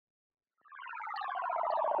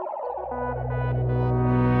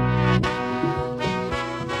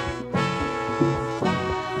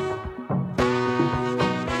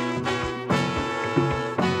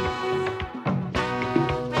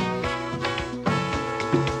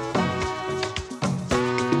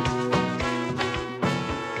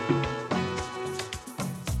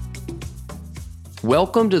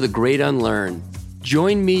Welcome to The Great Unlearn.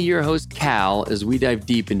 Join me, your host, Cal, as we dive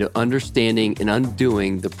deep into understanding and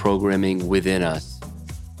undoing the programming within us.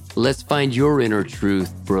 Let's find your inner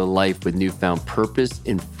truth for a life with newfound purpose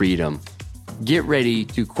and freedom. Get ready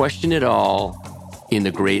to question it all in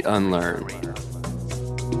The Great Unlearn.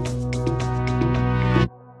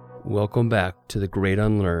 Welcome back to The Great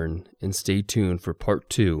Unlearn, and stay tuned for part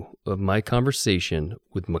 2 of my conversation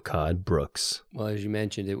with Mehcad Brooks. Well, as you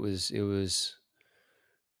mentioned, it was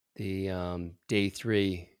the day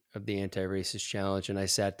 3 of the Anti-Racist Challenge, and I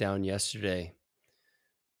sat down yesterday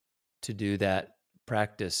to do that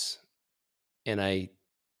practice, and I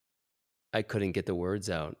couldn't get the words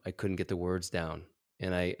out. I couldn't get the words down,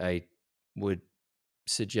 and I would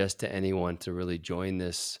suggest to anyone to really join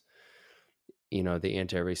this, the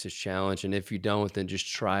Anti-Racist Challenge. And if you don't, then just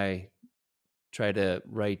try to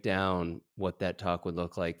write down what that talk would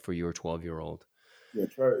look like for your 12-year-old. Yeah,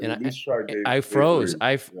 at least try day. I froze.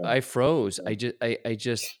 I froze. Yeah. I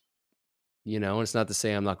just, and it's not to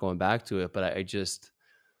say I'm not going back to it, but it just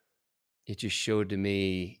showed to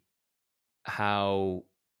me how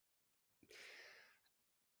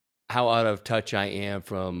out of touch I am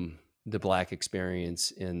from the Black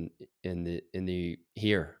experience in the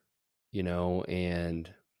here, and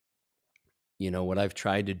what I've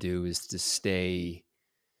tried to do is to stay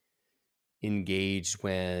engaged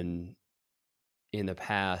when in the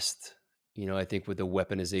past, I think with the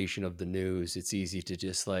weaponization of the news, it's easy to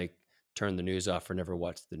just like turn the news off or never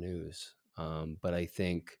watch the news. But I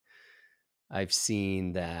think I've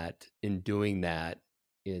seen that in doing that,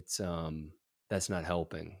 it's that's not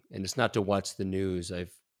helping. And it's not to watch the news.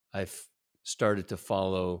 I've started to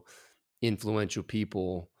follow influential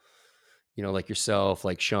people, like yourself,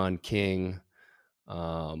 like Sean King,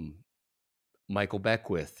 Michael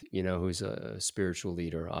Beckwith, who's a spiritual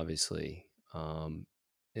leader, obviously, and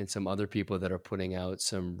some other people that are putting out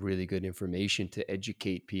some really good information to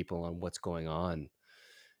educate people on what's going on.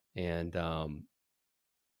 And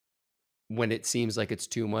when it seems like it's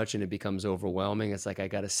too much and it becomes overwhelming, it's like I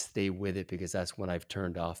got to stay with it, because that's when I've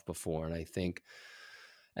turned off before. And I think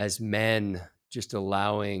as men, just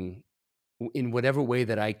allowing in whatever way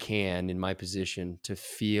that I can in my position to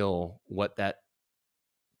feel what that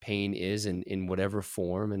pain is in whatever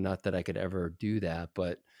form, and not that I could ever do that,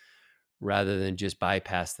 but rather than just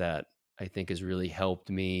bypass that, I think has really helped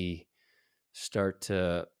me start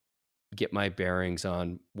to get my bearings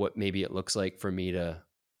on what maybe it looks like for me to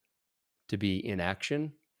be in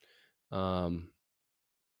action. So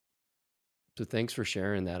thanks for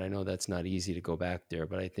sharing that. I know that's not easy to go back there,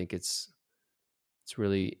 but I think it's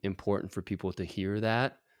really important for people to hear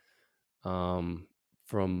that from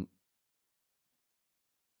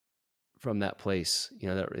that place,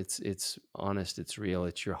 that it's honest, it's real,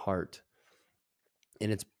 it's your heart,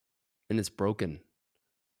 and it's broken,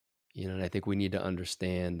 and I think we need to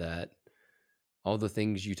understand that all the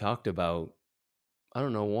things you talked about, I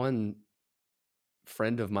don't know one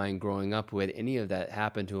friend of mine growing up who had any of that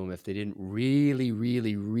happen to him if they didn't really,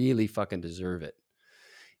 really, really fucking deserve it.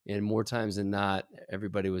 And more times than not,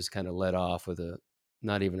 everybody was kind of let off with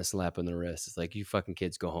not even a slap on the wrist. It's like, you fucking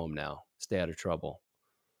kids go home now, stay out of trouble.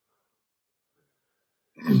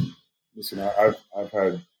 Listen, I've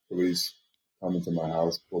had police come into my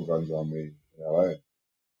house, pull guns on me in LA,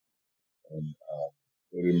 and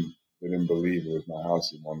they didn't believe it was my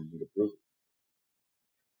house and wanted me to prove it.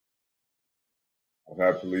 I've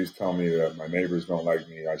had police tell me that my neighbors don't like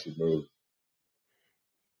me, I should move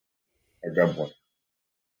at gunpoint.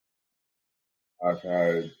 I've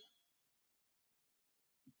had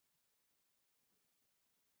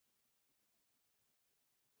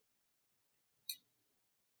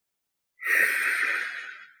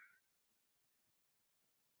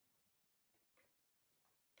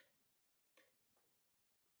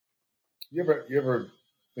You ever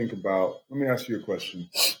think about? Let me ask you a question,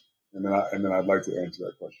 and then I'd like to answer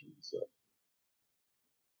that question. So,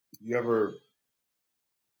 you ever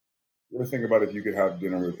think about if you could have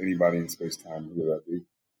dinner with anybody in space time, who would that be?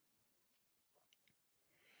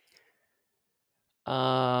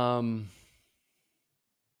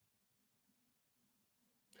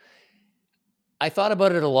 I thought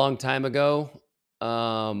about it a long time ago,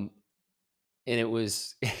 and it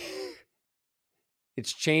was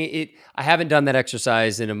it's changed. I haven't done that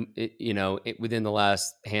exercise within the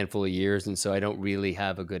last handful of years, and so I don't really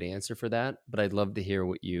have a good answer for that. But I'd love to hear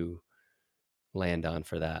what you land on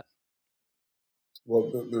for that.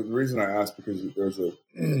 Well, the reason I asked because there's a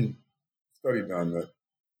study done that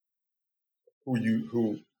who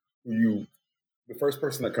you the first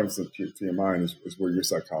person that comes to your mind is where your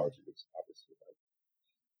psychology is, obviously.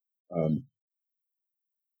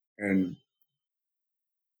 And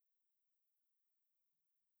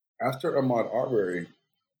after Ahmaud Arbery,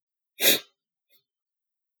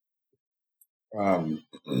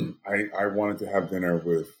 I wanted to have dinner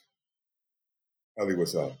with Elie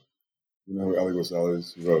Wiesel. You know who Elie Wiesel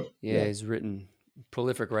is? He wrote, Yeah, he's written,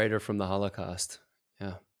 prolific writer from the Holocaust.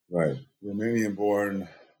 Yeah. Right. Romanian born,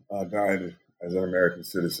 died as an American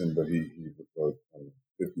citizen, but he wrote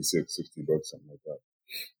 56, 60 books, something like that.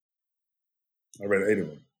 I read 8 of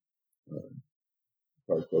them,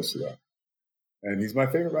 probably close to that. And he's my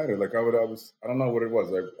favorite writer. Like I don't know what it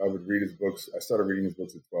was. I would read his books. I started reading his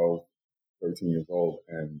books at 12, 13 years old,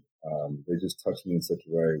 and they just touched me in such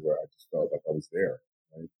a way where I just felt like I was there.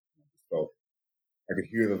 Right? I just felt I could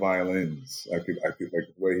hear the violins. I could like the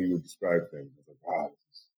way he would describe things. I was like, wow,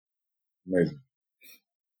 this is amazing.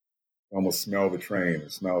 I almost smell the train or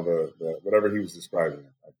smell the whatever he was describing.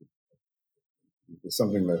 There's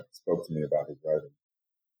something that spoke to me about his writing.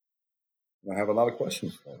 And I have a lot of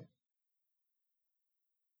questions for him.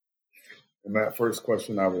 And that first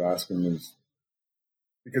question I would ask him is,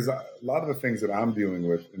 because a lot of the things that I'm dealing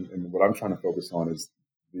with and what I'm trying to focus on is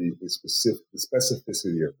the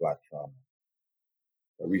specificity of Black trauma.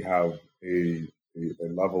 That we have a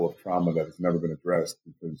level of trauma that has never been addressed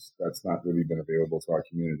because that's not really been available to our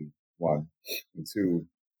community, one. And two,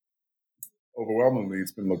 overwhelmingly,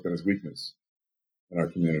 it's been looked at as weakness in our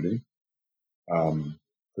community.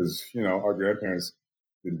 Because, our grandparents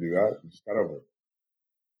didn't do that. We just got over it.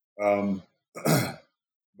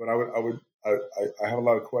 But I have a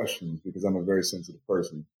lot of questions because I'm a very sensitive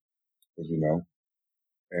person, as you know.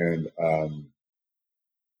 And,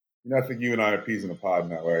 I think you and I are peas in a pod in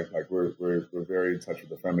that way. Like we're very in touch with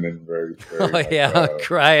the feminine, very, very. Oh, yeah. I'll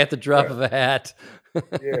cry at the drop of a hat.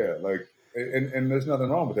 Yeah. Like, and there's nothing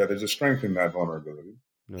wrong with that. There's a strength in that vulnerability.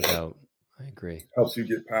 No doubt. I agree. Helps you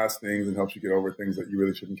get past things and helps you get over things that you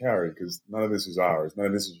really shouldn't carry because none of this is ours. None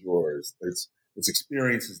of this is yours. It's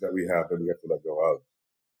experiences that we have to let go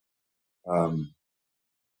of.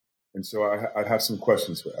 And so I'd have some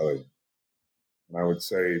questions for Elie. And I would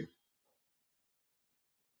say,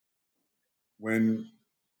 when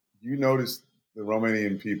you notice the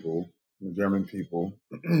Romanian people, the German people,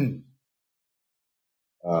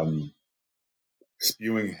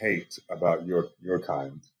 spewing hate about your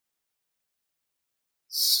kind,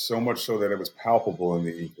 so much so that it was palpable in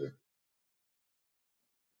the ether,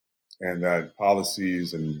 and that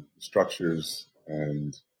policies and structures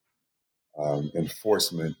and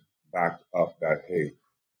enforcement backed up that hate.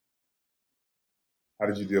 How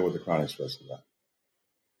did you deal with the chronic stress of that?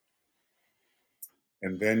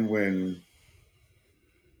 And then when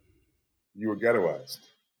you were ghettoized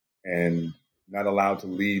and not allowed to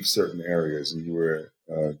leave certain areas, and you were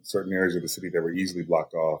certain areas of the city that were easily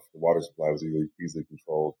blocked off, the water supply was easily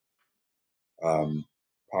controlled.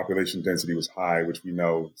 Population density was high, which we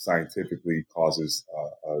know scientifically causes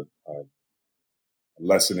a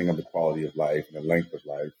lessening of the quality of life and the length of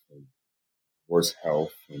life, and worse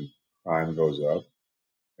health, and crime goes up.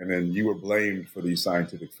 And then you were blamed for these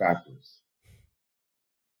scientific factors.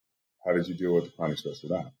 How did you deal with the chronic stress of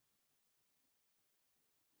that?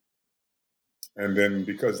 And then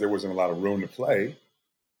because there wasn't a lot of room to play,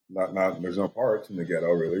 there's no parks in the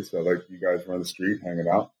ghetto really. So like you guys were on the street hanging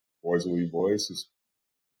out, boys will be boys, just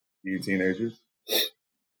being teenagers.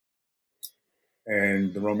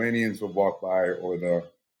 And the Romanians would walk by or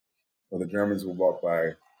the Germans would walk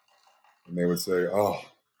by and they would say, "Oh,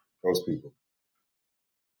 those people."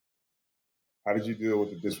 How did you deal with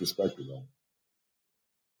the disrespect of them?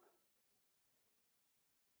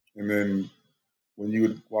 And then when you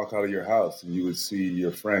would walk out of your house and you would see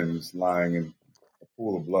your friends lying in a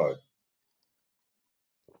pool of blood,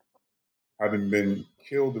 having been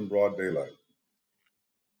killed in broad daylight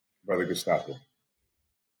by the Gestapo,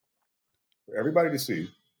 for everybody to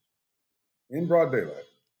see in broad daylight,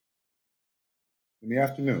 in the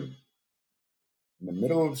afternoon, in the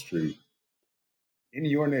middle of the street, in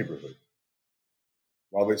your neighborhood,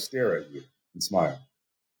 while they stare at you and smile.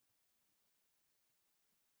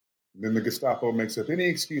 And then the Gestapo makes up any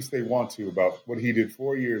excuse they want to about what he did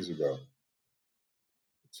 4 years ago,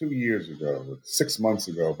 2 years ago, 6 months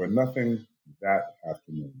ago, but nothing that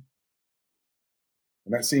afternoon.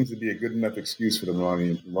 And that seems to be a good enough excuse for the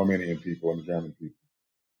Romanian people and the German people.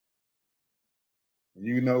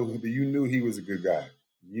 You knew he was a good guy.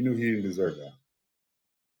 You knew he didn't deserve that.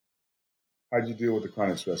 How'd you deal with the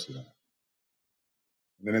chronic stress of that?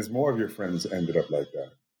 And then as more of your friends ended up like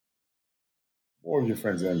that, more of your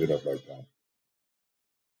friends ended up like that.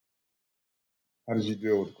 How did you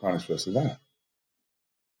deal with the chronic stress of that?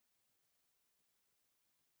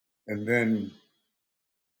 And then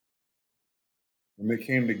when they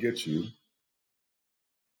came to get you,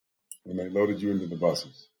 when they loaded you into the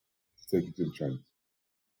buses to take you to the trains,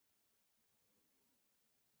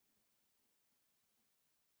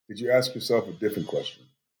 did you ask yourself a different question?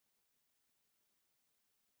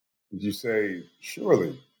 Did you say,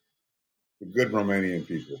 surely the good Romanian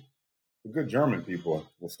people, the good German people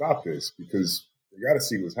will stop this because they got to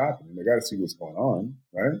see what's happening. They got to see what's going on,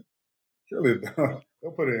 right? Surely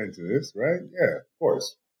they'll put an end to this, right? Yeah, of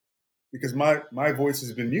course. Because my voice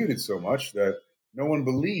has been muted so much that no one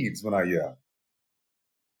believes when I yell.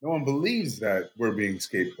 No one believes that we're being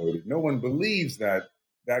scapegoated. No one believes that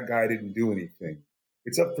that guy didn't do anything.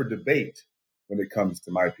 It's up for debate when it comes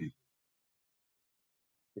to my people.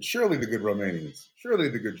 But surely the good Romanians, surely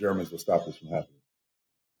the good Germans will stop this from happening.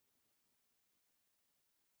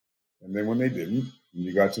 And then when they didn't, and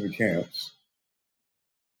you got to the camps,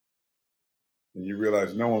 and you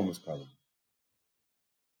realized no one was coming,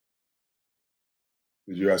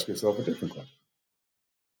 did you ask yourself a different question?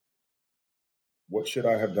 What should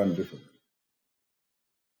I have done differently?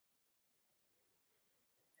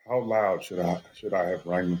 How loud should I have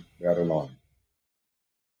rang that alarm?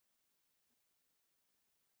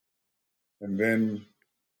 And then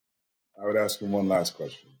I would ask him one last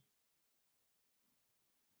question.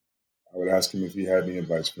 I would ask him if he had any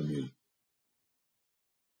advice for me,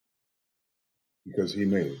 because he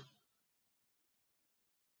made it.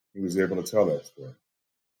 He was able to tell that story.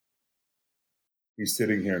 He's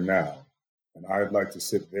sitting here now, and I'd like to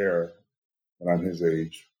sit there when I'm his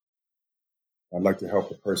age. I'd like to help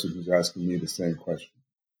the person who's asking me the same question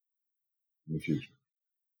in the future.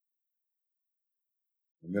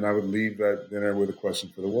 And then I would leave that dinner with a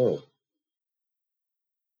question for the world.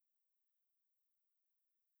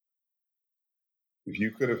 If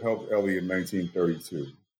you could have helped Ellie in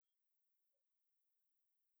 1932,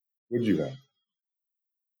 would you have?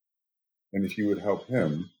 And if you would help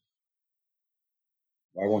him,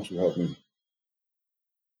 why won't you help me?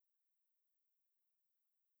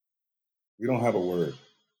 We don't have a word.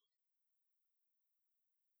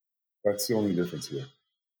 That's the only difference here.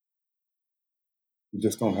 We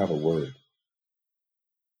just don't have a word.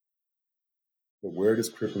 But where does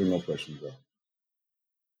crippling oppression go?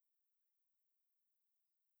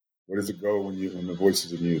 Where does it go when the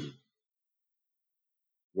voices are muted?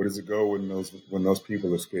 Where does it go when those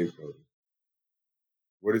people are scapegoated?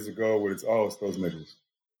 Where does it go when it's those niggas?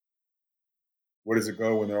 Where does it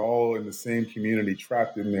go when they're all in the same community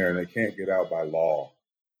trapped in there and they can't get out by law?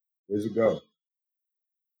 Where does it go?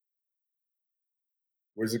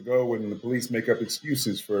 Where does it go when the police make up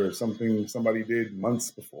excuses for something somebody did months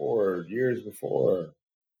before or years before,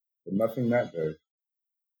 but nothing that day?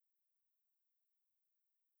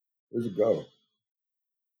 Where does it go?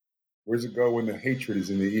 Where does it go when the hatred is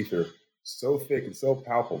in the ether so thick and so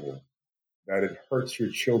palpable that it hurts your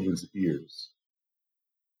children's ears?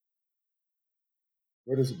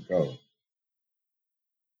 Where does it go?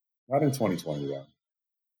 Not in 2021.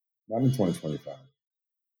 Not in 2025.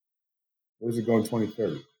 Where does it go in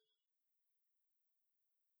 2030? Where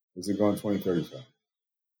does it go in 2035?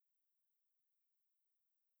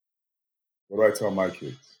 What do I tell my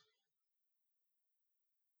kids?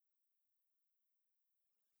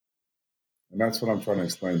 And that's what I'm trying to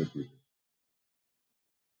explain to people.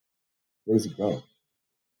 Where does it go?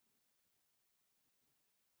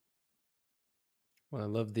 Well, I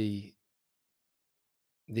love the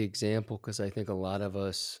example because I think a lot of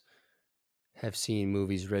us have seen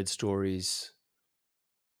movies, read stories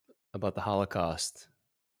about the Holocaust,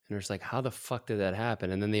 and it's like, how the fuck did that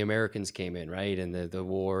happen? And then the Americans came in, right, and the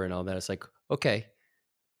war and all that. It's like, okay,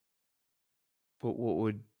 but what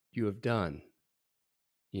would you have done,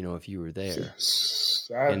 if you were there? And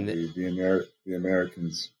Sadly, the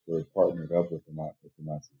Americans were partnered up with the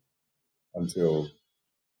Nazis until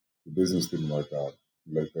the business didn't work out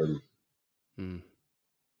in the late 30s.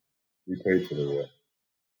 We paid for the war.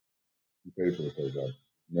 We paid for the payback.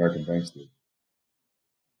 American banks did.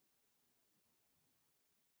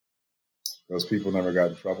 Those people never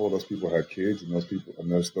got in trouble. Those people had kids, and those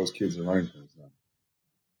kids are running things now.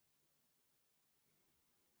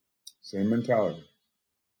 Same mentality.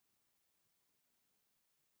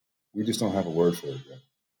 We just don't have a word for it yet.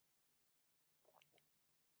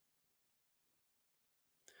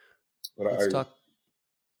 But let's talk.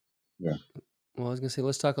 yeah. Well, I was going to say,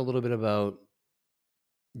 let's talk a little bit about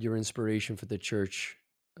your inspiration for the Church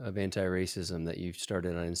of Anti-Racism that you've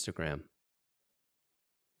started on Instagram.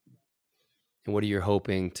 And what are you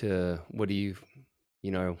hoping to, what do you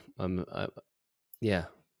know, yeah,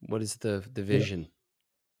 what is the Yeah. vision?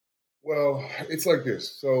 Well, it's like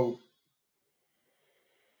this. So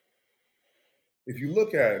if you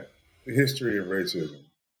look at the history of racism,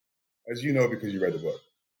 as you know because you read the book,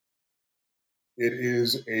 it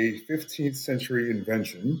is a 15th century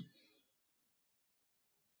invention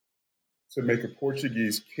to make a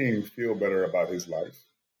Portuguese king feel better about his life.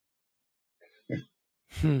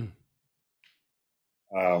 Hmm.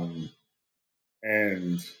 Um,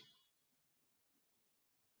 and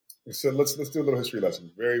so let's do a little history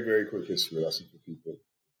lesson. Very, very quick history lesson for people.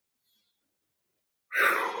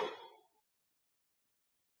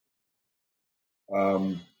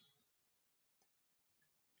 Um,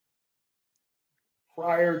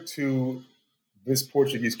 prior to this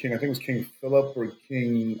Portuguese king, I think it was King Philip or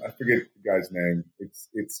King, I forget the guy's name. It's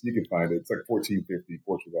you can find it. It's like 1450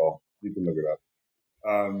 Portugal. You can look it up.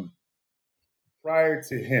 Prior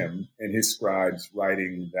to him and his scribes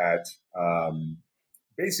writing that,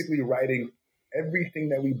 basically writing everything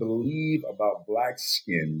that we believe about black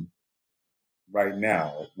skin right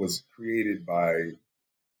now was created by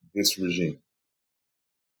this regime.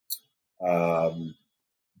 Um,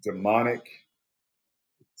 Demonic,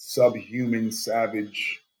 subhuman,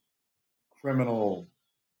 savage, criminal.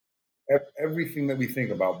 Everything that we think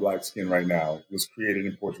about black skin right now was created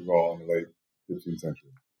in Portugal in the late 15th century.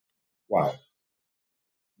 Why?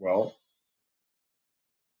 Well,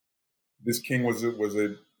 this king was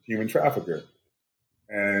a human trafficker,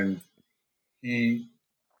 and he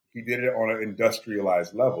he did it on an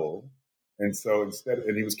industrialized level, and so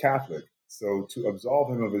and he was Catholic. So to absolve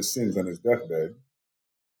him of his sins on his deathbed,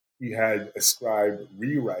 he had a scribe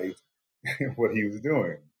rewrite what he was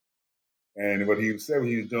doing. And what he said what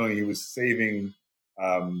he was doing, he was saving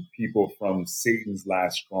people from Satan's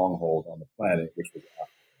last stronghold on the planet, which was Africa.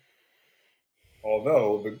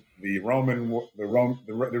 Although the Roman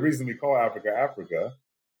the reason we call Africa Africa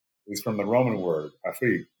is from the Roman word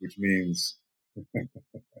Afrik, which means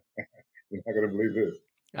you're not going to believe this,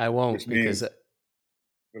 I which won't because means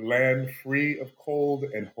the land free of cold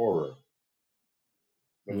and horror,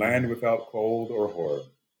 the land mm, without cold or horror.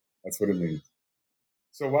 That's what it means.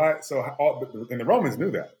 So why? And the Romans knew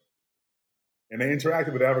that, and they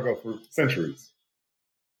interacted with Africa for centuries.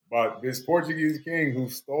 But this Portuguese king who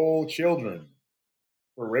stole children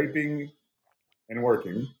for raping and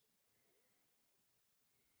working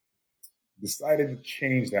decided to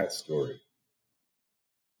change that story.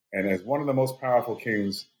 And as one of the most powerful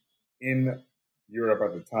kings in Europe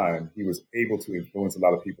at the time, he was able to influence a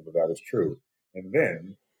lot of people that was true. And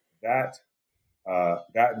then that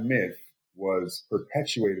that myth was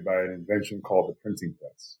perpetuated by an invention called the printing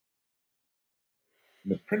press.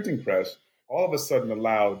 And the printing press all of a sudden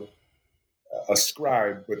allowed a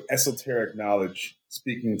scribe with esoteric knowledge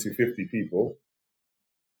speaking to 50 people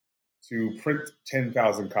to print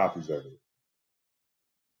 10,000 copies of it.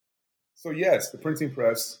 So, yes, the printing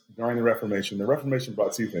press during the Reformation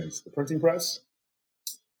brought two things: the printing press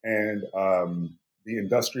and the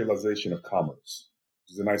industrialization of commerce,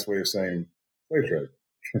 which is a nice way of saying slave trade.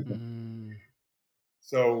 mm,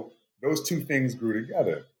 So, those two things grew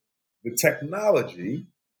together. The technology,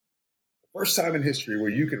 first time in history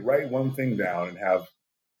where you could write one thing down and have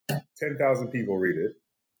 10,000 people read it,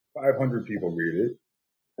 500 people read it,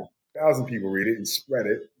 1,000 people read it and spread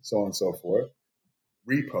it, so on and so forth.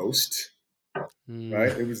 Repost, mm,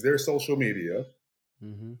 right? It was their social media.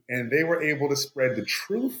 mm-hmm. And they were able to spread the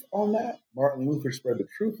truth on that. Martin Luther spread the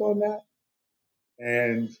truth on that.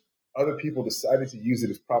 And other people decided to use it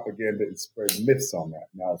as propaganda and spread myths on that.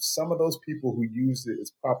 Now, some of those people who used it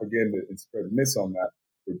as propaganda and spread myths on that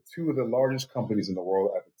were two of the largest companies in the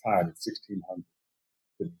world at the time in 1600.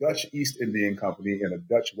 The Dutch East Indian Company and the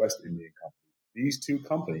Dutch West Indian Company. These two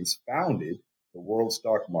companies founded the world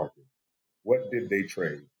stock market. What did they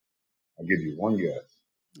trade? I'll give you one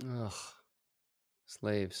guess. Ugh,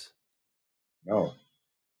 slaves. No,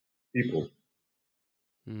 people.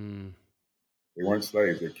 Mm, They weren't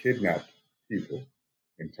slaves. They kidnapped people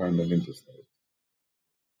and turned them into slaves.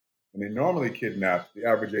 And they normally kidnap, the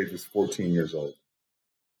average age was 14 years old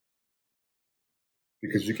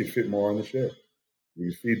because you could fit more on the ship. You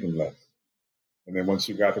could feed them less. And then once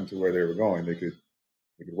you got them to where they were going, they could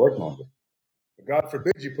work longer. But God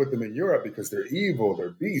forbid you put them in Europe because they're evil, they're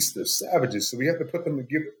beasts, they're savages. So we have to put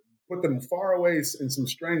them far away in some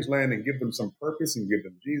strange land and give them some purpose and give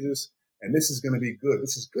them Jesus. And this is going to be good.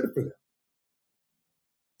 This is good for them.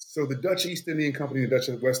 So the Dutch East Indian Company, the Dutch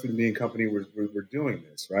West Indian Company were doing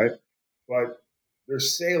this, right? But their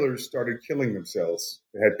sailors started killing themselves.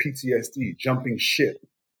 They had PTSD, jumping ship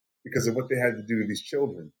because of what they had to do to these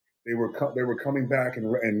children. They were coming back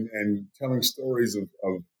and telling stories of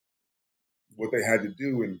what they had to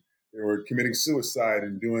do, and they were committing suicide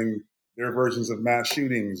and doing their versions of mass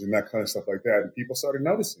shootings and that kind of stuff like that. And people started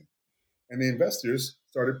noticing, and the investors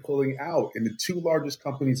started pulling out. And the two largest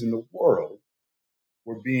companies in the world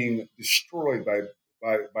were being destroyed by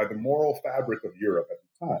the moral fabric of Europe at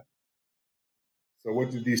the time. So what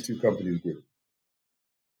did these two companies do?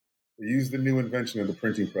 They used the new invention of the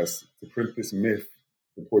printing press to print this myth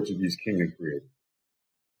the Portuguese king had created.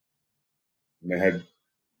 And they had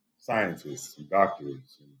scientists and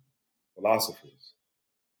doctors and philosophers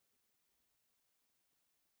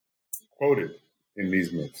quoted in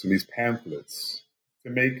these myths, in these pamphlets, to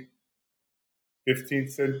make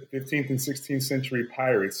 15th and 16th century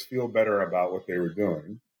pirates feel better about what they were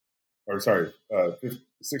doing. Or sorry, 16th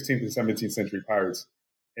and 17th century pirates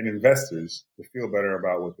and investors to feel better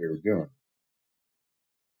about what they were doing.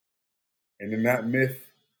 And then that myth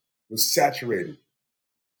was saturated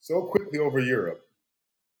so quickly over Europe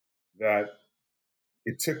that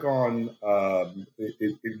it took on,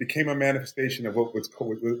 it became a manifestation of what's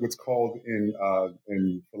called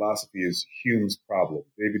in philosophy is Hume's problem,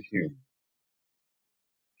 David Hume.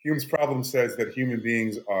 Hume's problem says that human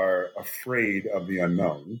beings are afraid of the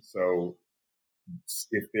unknown. So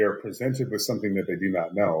if they're presented with something that they do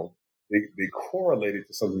not know, they correlate it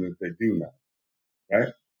to something that they do know,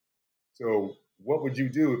 right? So what would you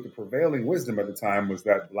do if the prevailing wisdom at the time was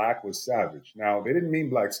that black was savage? Now, they didn't mean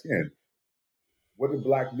black skin. What did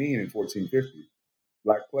black mean in 1450?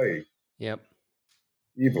 Black plague, Yep.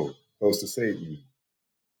 evil, close to Satan,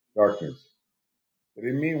 darkness. They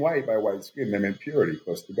didn't mean white by white skin. They meant purity,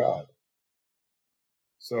 close to God.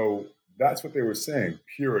 So that's what they were saying,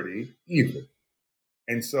 purity, evil.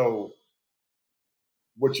 And so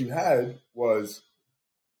what you had was,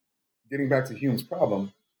 getting back to Hume's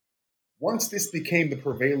problem, once this became the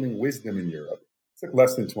prevailing wisdom in Europe, it took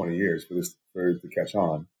less than 20 years for it to catch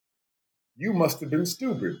on. You must have been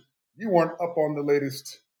stupid. You weren't up on the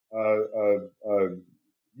latest.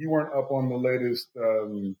 You weren't up on the latest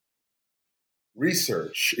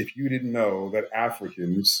research if you didn't know that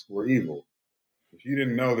Africans were evil. If you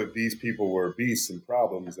didn't know that these people were beasts and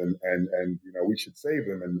problems, and we should save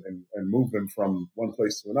them and move them from one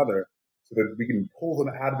place to another, so that we can pull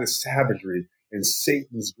them out of this savagery and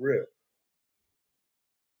Satan's grip,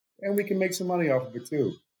 and we can make some money off of it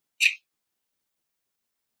too.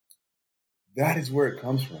 That is where it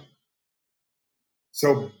comes from.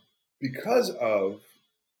 So, because of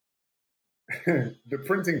the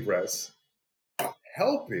printing press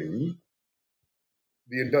helping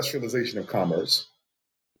the industrialization of commerce,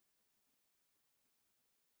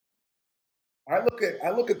 I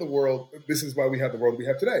look at the world. This is why we have the world we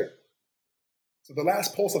have today. So the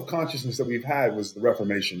last pulse of consciousness that we've had was the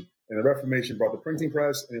Reformation, and the Reformation brought the printing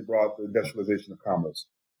press and it brought the industrialization of commerce.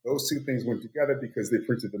 Those two things went together because they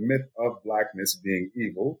printed the myth of blackness being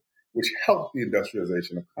evil, which helped the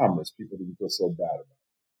industrialization of commerce. People didn't feel so bad about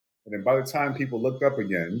it. And then by the time people looked up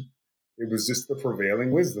again, it was just the prevailing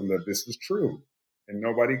wisdom that this was true. And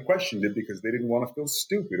nobody questioned it because they didn't want to feel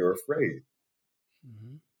stupid or afraid.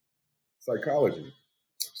 Mm-hmm. Psychology.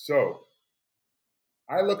 So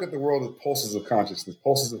I look at the world as pulses of consciousness.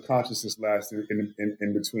 Pulses of consciousness lasted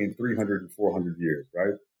in between 300 and 400 years,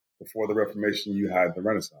 right? Before the Reformation, you had the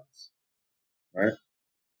Renaissance, right?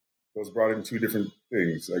 Those brought in two different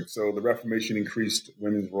things. Like, so the Reformation increased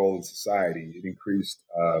women's role in society. It increased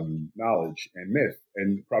knowledge and myth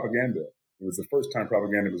and propaganda. It was the first time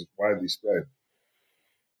propaganda was widely spread.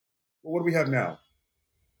 Well, what do we have now?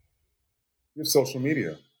 We have social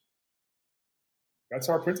media. That's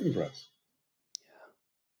our printing press.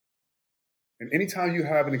 And anytime you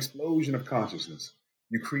have an explosion of consciousness,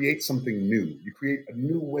 you create something new. You create a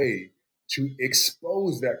new way to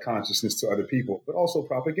expose that consciousness to other people, but also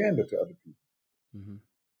propaganda to other people. Mm-hmm.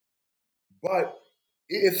 But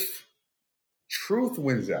if truth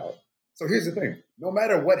wins out, so here's the thing, no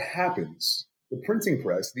matter what happens, the printing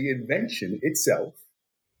press, the invention itself,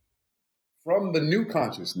 from the new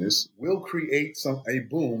consciousness will create a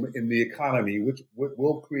boom in the economy, which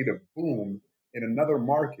will create a boom in another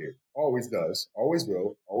market. Always does, always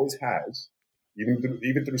will, always has.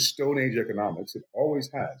 Even through Stone Age economics, it always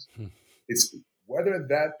has. It's whether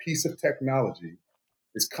that piece of technology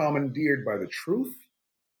is commandeered by the truth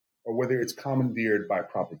or whether it's commandeered by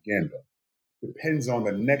propaganda. Depends on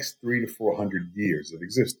the next 300 to 400 years of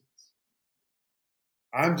existence.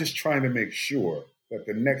 I'm just trying to make sure that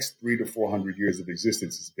the next 300 to 400 years of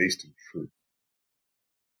existence is based in truth.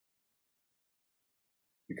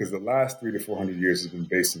 Because the last 300 to 400 years has been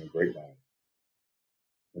based in a great lie.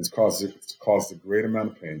 And it's caused a great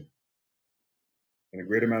amount of pain and a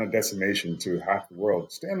great amount of decimation to half the world.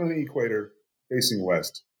 Stand on the equator facing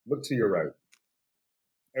west. Look to your right.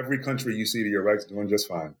 Every country you see to your right is doing just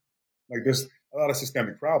fine. Like there's a lot of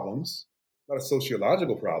systemic problems, a lot of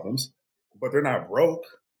sociological problems, but they're not broke.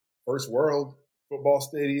 First world, football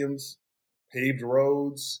stadiums, paved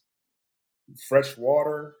roads, fresh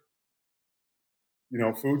water,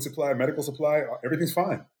 food supply, medical supply, everything's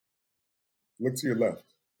fine. Look to your left.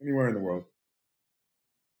 Anywhere in the world.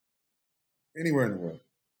 Anywhere in the world.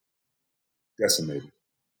 Decimated.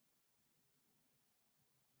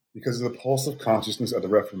 Because of the pulse of consciousness of the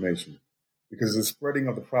Reformation. Because of the spreading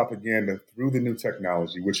of the propaganda through the new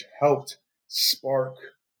technology, which helped spark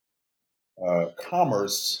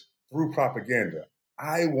commerce through propaganda.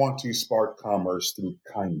 I want to spark commerce through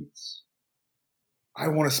kindness. I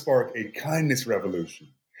want to spark a kindness revolution.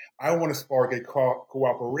 I want to spark a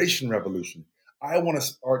cooperation revolution. I want to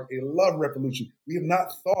spark a love revolution. We have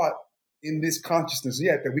not thought in this consciousness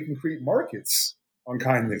yet that we can create markets on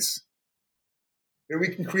kindness, that we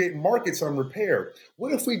can create markets on repair.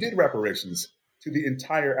 What if we did reparations to the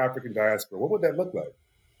entire African diaspora? What would that look like?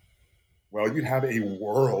 Well, you'd have a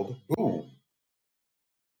world boom.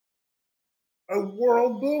 A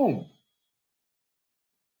world boom.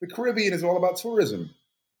 The Caribbean is all about tourism.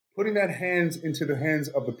 Putting that hands into the hands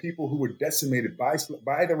of the people who were decimated by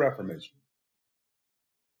the Reformation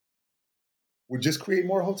would just create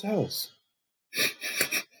more hotels.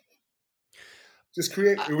 It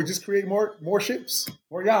would just create more ships,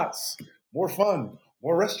 more yachts, more fun,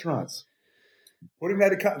 more restaurants. Putting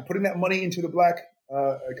that money into the Black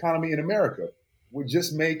economy in America would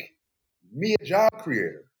just make me a job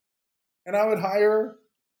creator, and I would hire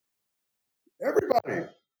everybody.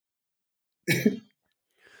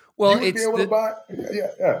 Well, you would be able to buy,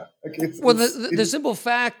 yeah. Like the simple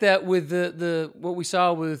fact that with the what we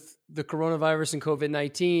saw with the coronavirus and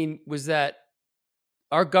COVID-19 was that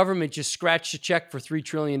our government just scratched a check for $3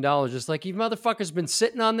 trillion. Just like you motherfuckers been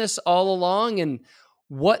sitting on this all along, and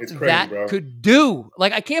what It's crazy, that bro. could do.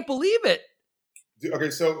 Like, I can't believe it.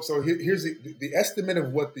 Okay, so here's the estimate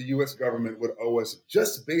of what the U.S. government would owe us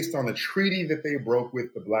just based on the treaty that they broke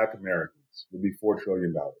with the Black Americans would be $4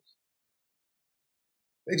 trillion.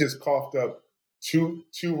 They just coughed up two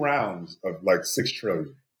rounds of like 6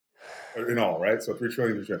 trillion in all, right? So 3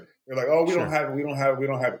 trillion, 3 trillion. They're like, oh, we don't have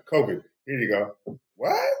COVID. Here you go.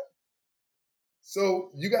 What?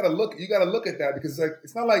 So you got to look at that, because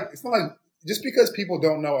it's not like just because people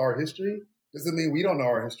don't know our history doesn't mean we don't know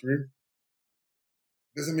our history.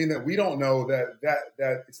 Doesn't mean that we don't know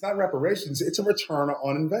that it's not reparations. It's a return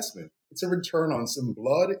on investment. It's a return on some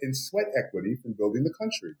blood and sweat equity from building the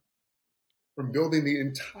country, from building the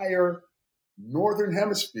entire northern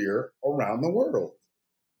hemisphere around the world.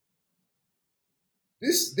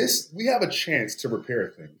 We have a chance to repair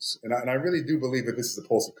things, and I really do believe that this is a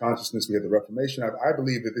pulse of consciousness. We have the Reformation. I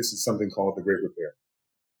believe that this is something called the Great Repair.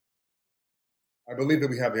 I believe that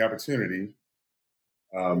we have the opportunity.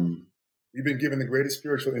 We've been given the greatest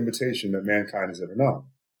spiritual invitation that mankind has ever known.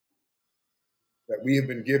 That we have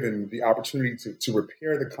been given the opportunity to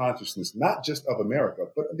repair the consciousness, not just of America,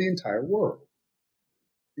 but of the entire world.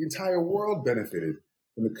 The entire world benefited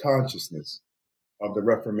from the consciousness of the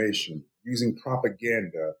Reformation, using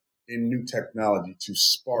propaganda and new technology to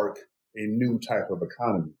spark a new type of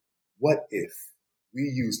economy. What if we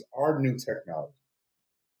used our new technology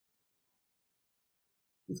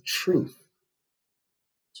with truth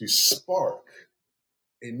to spark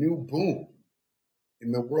a new boom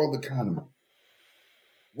in the world economy?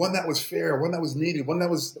 One that was fair, one that was needed, one that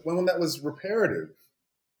was reparative.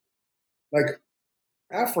 Like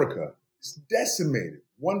Africa is decimated.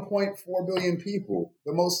 1.4 billion people,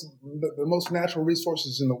 the most natural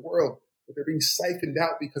resources in the world, but they're being siphoned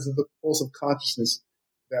out because of the pulse of consciousness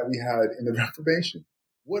that we had in the Reformation.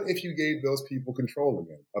 What if you gave those people control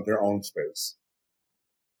again of their own space?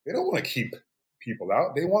 They don't want to keep people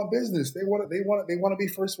out. They want business. They want to be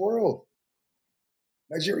first world.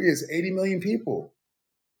 Nigeria is 80 million people.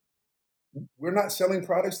 We're not selling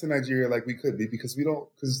products to Nigeria like we could be because they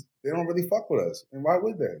don't really fuck with us. And why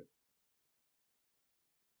would they?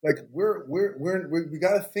 Like we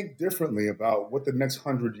got to think differently about what the next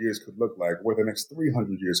 100 years could look like, what the next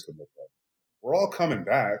 300 years could look like. We're all coming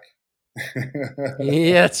back.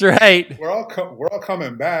 Yeah, that's right. We're all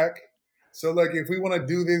coming back. So like, if we want to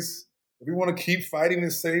do this, if we want to keep fighting the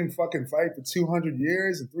same fucking fight for 200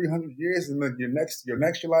 years and 300 years, and then your next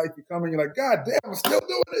life you come and you're like, God damn, I'm still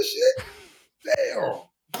doing this shit. damn,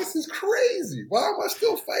 this is crazy. Why am I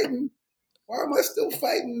still fighting? Why am I still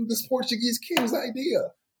fighting this Portuguese king's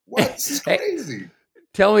idea? What? This is Hey, crazy.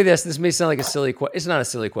 tell me this. This may sound like a silly question. It's not a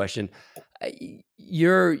silly question.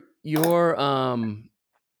 Your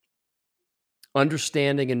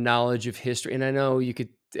understanding and knowledge of history, and I know you could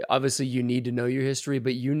obviously you need to know your history,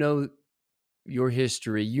 but you know your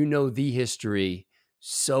history, you know the history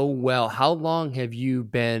so well. How long have you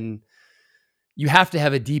been? You have to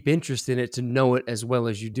have a deep interest in it to know it as well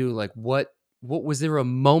as you do. Like what was there a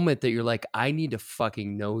moment that you're like, I need to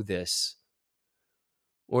fucking know this?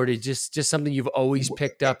 Or did just something you've always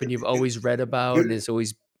picked up and you've always read about and it's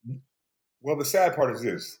always Well, the sad part is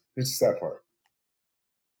this. Here's the sad part.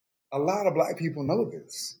 A lot of black people know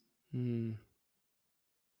this. hmm,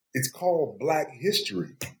 It's called Black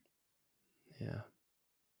history. yeah.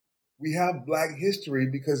 We have Black history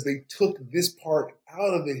because they took this part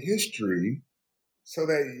out of the history so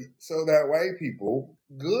that white people,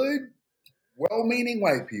 good, well-meaning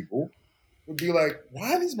white people, would be like,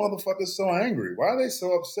 why are these motherfuckers so angry? Why are they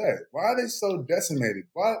so upset? Why are they so decimated?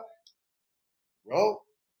 Why? Well,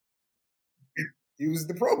 it was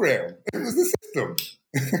the program. It was the system.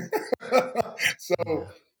 So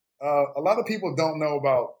Yeah. a lot of people don't know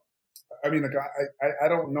about. I mean, like, I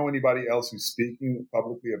don't know anybody else who's speaking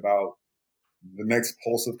publicly about the next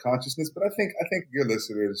pulse of consciousness, but I think your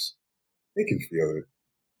listeners, they can feel it.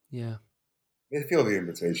 Yeah. They feel the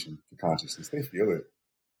invitation to consciousness. They feel it.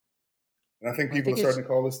 And I think Well, I people are think it's starting to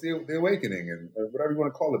call this the awakening, and whatever you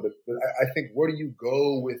want to call it. But I think where do you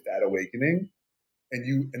go with that awakening?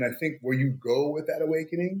 And I think where you go with that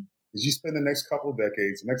awakening is you spend the next couple of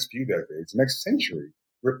decades, the next few decades, the next century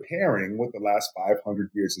repairing what the last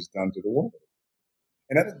 500 years has done to the world.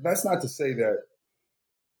 And that's not to say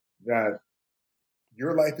that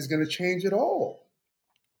your life is going to change at all.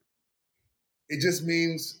 It just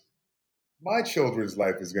means my children's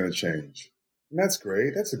life is going to change. And that's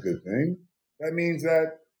great. That's a good thing. That means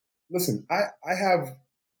that, listen, I have,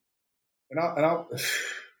 and I'll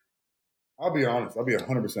I'll be honest. I'll be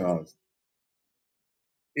 100% honest.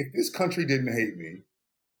 If this country didn't hate me,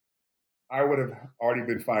 I would have already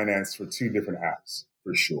been financed for two different apps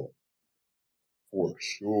for sure. For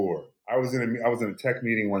sure. I was in a tech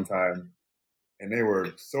meeting one time, and they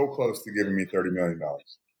were so close to giving me $30 million,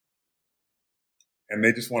 and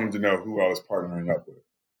they just wanted to know who I was partnering up with.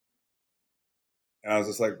 And I was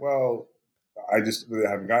just like, well, I just really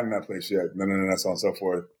haven't gotten that place yet. No, so on and so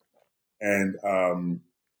forth. And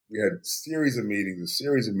we had a series of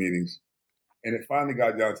meetings, and it finally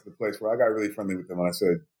got down to the place where I got really friendly with them. And I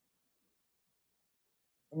said,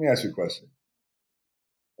 let me ask you a question.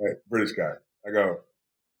 Right? British guy. I go,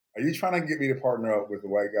 are you trying to get me to partner up with a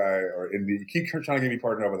white guy or Indian? You keep trying to get me to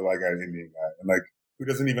partner up with a white guy and Indian guy, and like who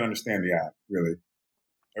doesn't even understand the app really.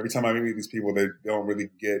 Every time I meet these people, they don't really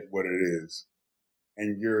get what it is,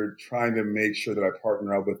 and you're trying to make sure that I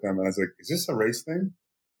partner up with them. And I was like, is this a race thing?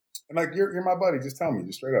 And like, you're my buddy. Just tell me,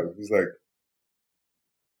 just straight up. He's like,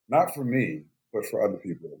 not for me, but for other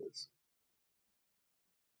people it is.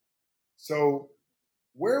 So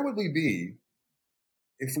where would we be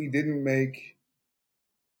if we didn't make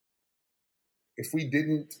if we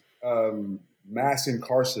didn't mass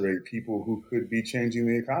incarcerate people who could be changing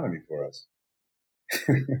the economy for us?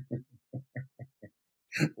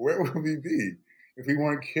 Where would we be if we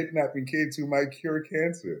weren't kidnapping kids who might cure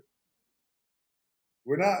cancer?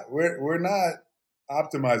 We're not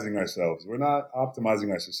optimizing ourselves. We're not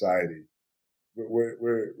optimizing our society.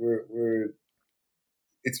 We're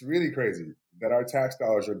it's really crazy that our tax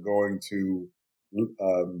dollars are going to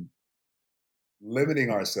um,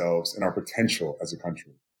 limiting ourselves and our potential as a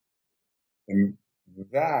country. And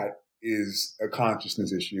that is a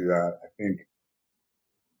consciousness issue that I think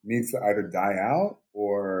needs to either die out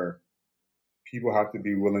or people have to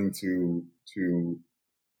be willing to do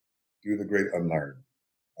the great unlearn,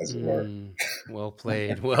 as it were. Mm, well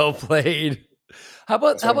played. Well played. How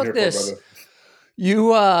about That's what I'm here for, this? brother.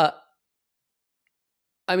 You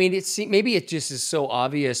I mean maybe it just is so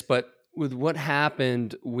obvious, but with what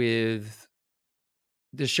happened with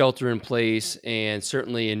the shelter in place and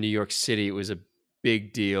certainly in New York City it was a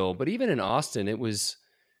big deal, but even in Austin it was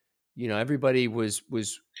everybody was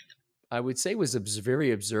I would say was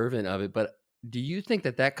very observant of it, but do you think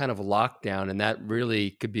that that kind of lockdown and that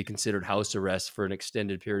really could be considered house arrest for an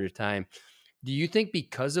extended period of time? Do you think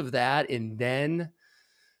because of that and then,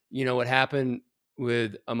 what happened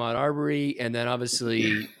with Ahmaud Arbery and then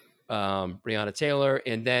obviously Breonna Taylor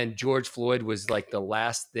and then George Floyd was like the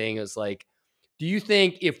last thing is like, do you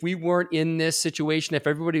think if we weren't in this situation, if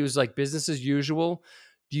everybody was like business as usual,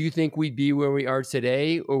 do you think we'd be where we are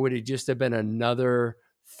today or would it just have been another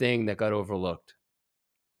thing that got overlooked?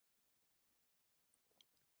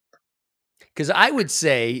 Because I would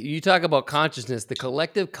say, you talk about consciousness, the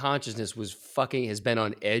collective consciousness has been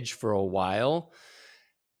on edge for a while.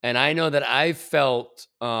 And I know that I've felt,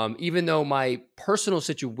 even though my personal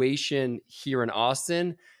situation here in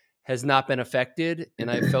Austin has not been affected,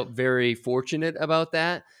 and I felt very fortunate about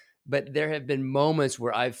that. But there have been moments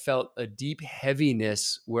where I've felt a deep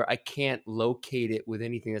heaviness where I can't locate it with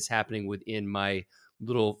anything that's happening within my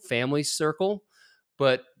little family circle.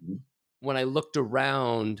 But when I looked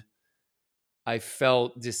around, I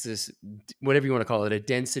felt just this, whatever you want to call it, a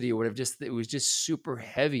density or whatever. Just, it was just super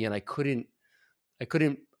heavy, and I couldn't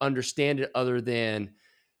understand it other than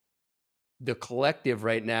the collective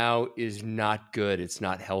right now is not good. It's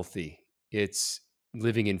not healthy. It's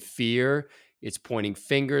living in fear. It's pointing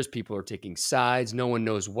fingers. People are taking sides. No one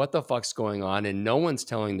knows what the fuck's going on, and no one's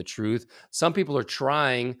telling the truth. Some people are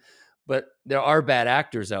trying, but there are bad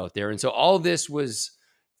actors out there. And so all this was,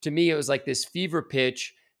 to me, it was like this fever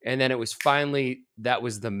pitch. And then it was finally, that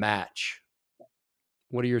was the match.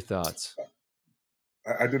 What are your thoughts?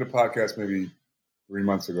 I did a podcast maybe 3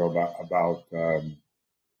 months ago about so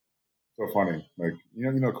funny, like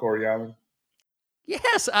you know Corey Allen.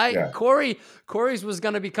 Yes, Yeah. Corey's was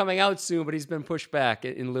going to be coming out soon, but he's been pushed back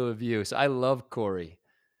in lieu of you. So I love Corey.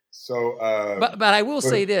 So, But I will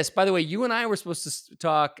say but this, by the way, you and I were supposed to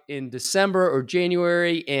talk in December or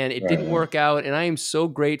January, and it didn't right. work out. And I am so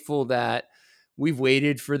grateful that we've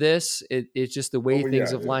waited for this. It's just the Oh, way but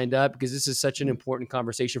things yeah, have lined up, because this is such an important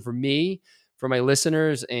conversation for me, for my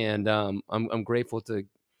listeners, and I'm grateful to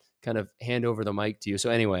kind of hand over the mic to you.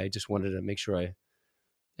 So anyway, I just wanted to make sure I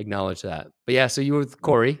acknowledge that. But yeah, so you were with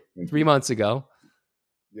Corey thank you. 3 months ago.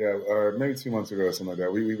 Yeah, maybe 2 months ago or something like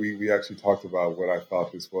that. We actually talked about what I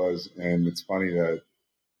thought this was, and it's funny that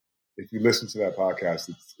if you listen to that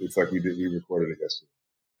podcast, it's like we recorded it yesterday.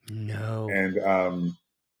 No. And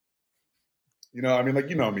I mean, like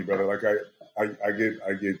me, brother. Like I get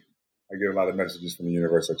a lot of messages from the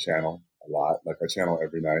universe. I channel a lot. Like I channel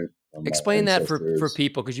every night from my Explain that for ancestors.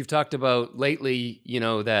 people, because you've talked about lately,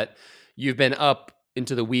 that you've been up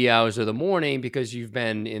into the wee hours of the morning because you've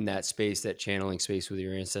been in that space, that channeling space with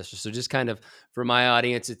your ancestors. So just kind of for my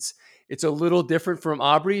audience, it's a little different from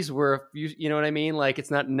Aubrey's, where you know what I mean? Like it's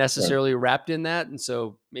not Son, necessarily wrapped in that. And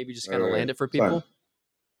so maybe just kind of land it for son. people.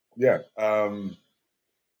 Yeah.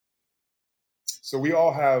 So we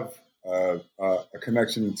all have a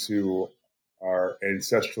connection to our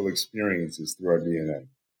ancestral experiences through our DNA.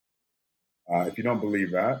 If you don't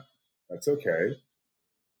believe that, that's okay.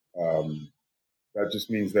 Um, that just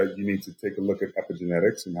means that you need to take a look at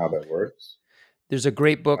epigenetics and how that works. There's a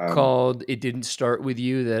great book Um, called "It Didn't Start with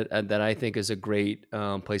You" that I think is a great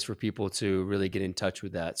place for people to really get in touch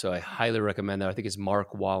with that. So I highly recommend that. I think it's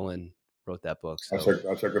Mark Wallen wrote that book. So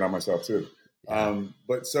I'll check it out myself too. yeah,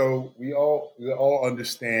 But so we all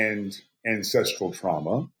understand ancestral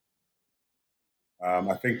trauma.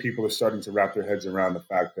 I think people are starting to wrap their heads around the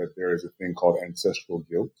fact that there is a thing called ancestral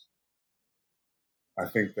guilt. I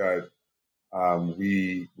think that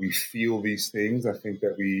we feel these things. I think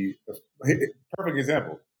that perfect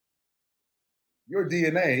example. Your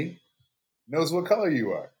DNA knows what color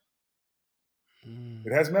you are.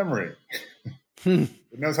 It has memory. It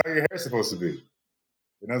knows how your hair is supposed to be.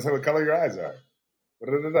 It knows what color your eyes are.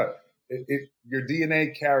 Da, da, da, da. Your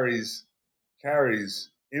DNA carries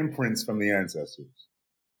imprints from the ancestors.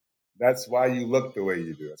 That's why you look the way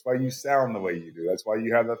you do. That's why you sound the way you do. That's why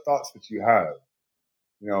you have the thoughts that you have.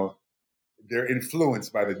 You know, they're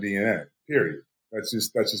influenced by the DNA. Period. That's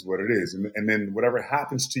just what it is. And then whatever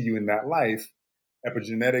happens to you in that life,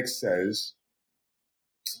 epigenetics says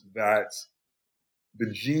that the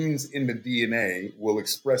genes in the DNA will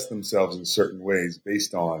express themselves in certain ways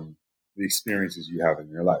based on the experiences you have in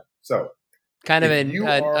your life. So kind of if you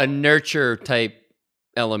a are nurture type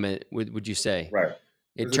element. Would you say right,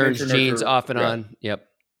 it there's a turns nature genes nurture, off and yeah, on? Yep.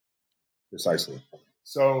 precisely.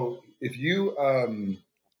 So if you are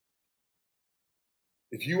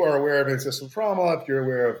aware of ancestral trauma, if you're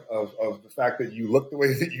aware of the fact that you look the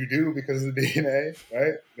way that you do because of the DNA,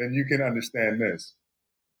 right, then you can understand this.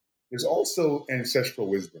 There's also ancestral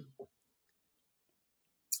wisdom.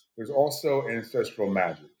 There's also ancestral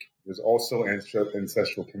magic. There's also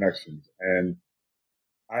ancestral connections. And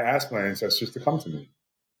I ask my ancestors to come to me.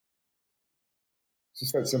 It's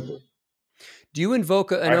just that simple. Do you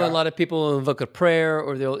invoke? I know a I lot of people will invoke a prayer,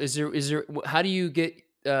 or they'll. Is there? How do you get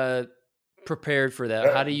prepared for that?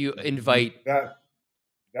 How that do you invite? that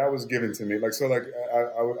that was given to me. Like so, like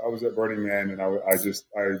I was at Burning Man, and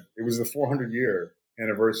it was the 400-year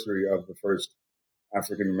anniversary of the first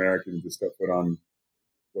African American to step foot on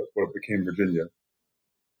what became Virginia.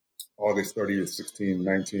 August 30th,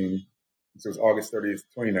 1619. So it was August 30th,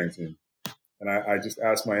 2019. And I just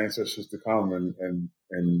asked my ancestors to come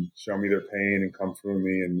and show me their pain and come through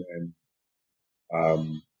me and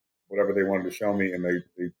whatever they wanted to show me. And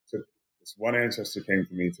they took this one ancestor came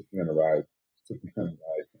to me, took me on a ride, took me on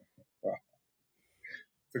a ride,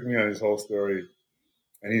 took me on his whole story.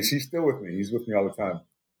 And he's still with me. He's with me all the time,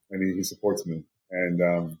 and he supports me.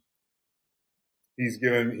 And he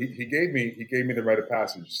gave me the rite of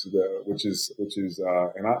passage,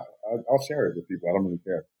 and I'll share it with people. I don't really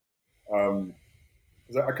care.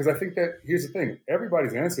 Because I think that here's the thing: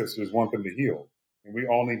 everybody's ancestors want them to heal, and we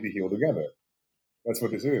all need to heal together. That's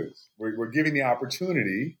what this is. We're giving the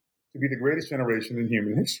opportunity to be the greatest generation in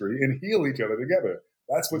human history and heal each other together.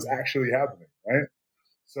 That's what's actually happening, right?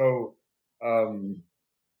 So,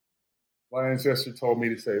 my ancestor told me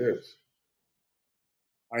to say this: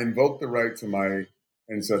 I invoke the right to my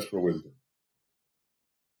ancestral wisdom.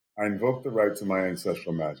 I invoke the right to my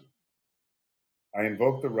ancestral magic. I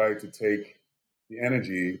invoke the right to take the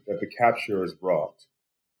energy that the capturers brought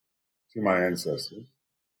to my ancestors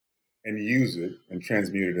and use it and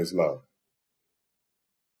transmute it as love.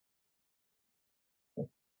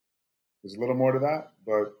 There's a little more to that,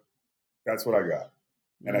 but that's what I got.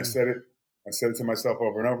 And I said it to myself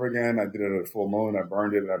over and over again. I did it at a full moon. I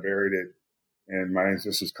burned it and I buried it. And my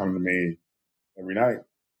ancestors come to me every night,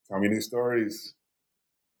 tell me new stories.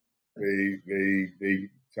 They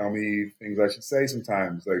tell me things I should say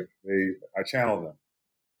sometimes. I channel them.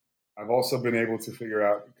 I've also been able to figure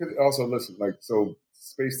out, because also listen, so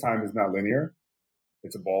space time is not linear.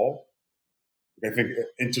 It's a ball. I think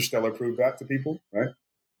Interstellar proved that to people, right?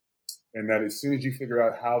 And that as soon as you figure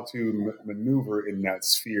out how to maneuver in that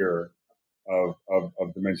sphere of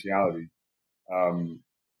dimensionality,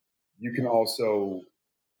 you can also,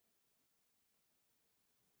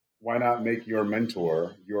 why not make your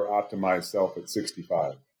mentor your optimized self at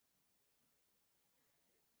 65?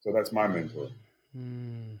 So that's my mentor.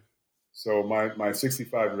 So my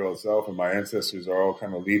 65-year-old self and my ancestors are all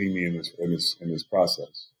kind of leading me in this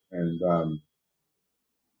process, and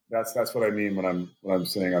that's what I mean when I'm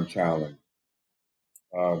saying I'm channeling.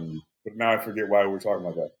 But now I forget why we're talking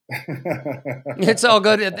about that. It's all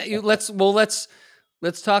good.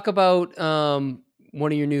 Let's talk about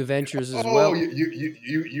one of your new ventures as Oh, well.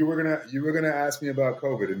 you were gonna ask me about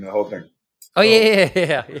COVID and the whole thing. Oh So yeah.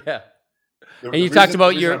 the, And the you talked reason the about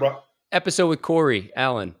reason I your brought episode with Corey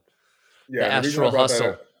Allen, the the reason I astral brought that hustle.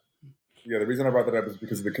 up, the reason I brought that up is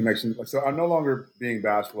because of the connection. So I'm no longer being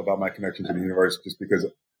bashful about my connection to the universe, just because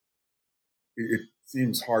it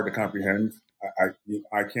seems hard to comprehend.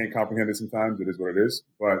 I can't comprehend it sometimes. It is what it is.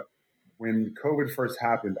 But when COVID first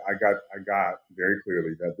happened, I got very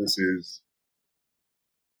clearly that this is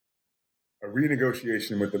a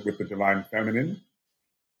renegotiation with the divine feminine.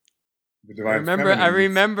 The I divine remember. I feminine needs,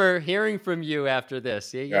 remember hearing from you after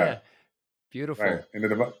this. yeah, Yeah. right. Beautiful. And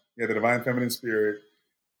the divine feminine spirit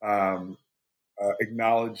um,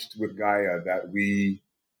 acknowledged with Gaia that we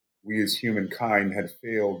as humankind had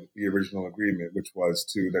failed the original agreement, which was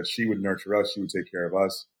that she would nurture us, she would take care of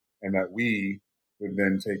us, and that we would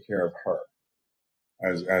then take care of her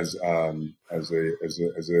as a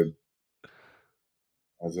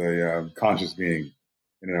conscious being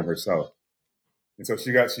in and of herself. And so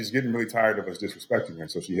she's getting really tired of us disrespecting her,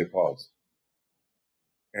 so she hit pause.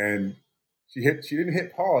 And she didn't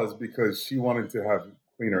hit pause because she wanted to have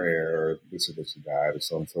cleaner air or this or that she died or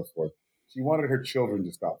so on and so forth. She wanted her children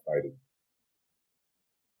to stop fighting.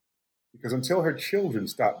 Because until her children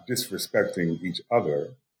stop disrespecting each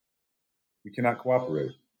other, we cannot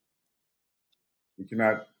cooperate. We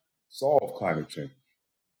cannot solve climate change.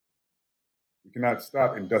 We cannot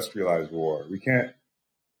stop industrialized war. We can't.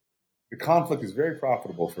 The conflict is very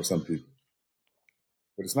profitable for some people,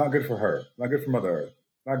 but it's not good for her. It's not good for Mother Earth.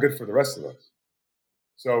 It's not good for the rest of us.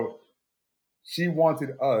 So she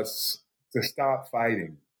wanted us to stop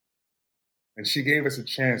fighting, and she gave us a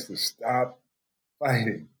chance to stop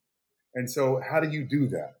fighting. And so, how do you do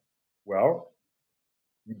that? Well,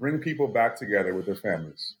 you bring people back together with their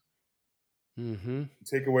families. Mm-hmm.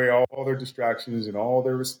 Take away all their distractions and all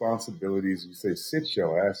their responsibilities. You say, sit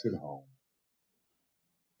your ass at home.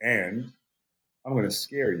 And I'm going to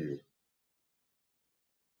scare you.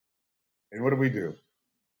 And what do?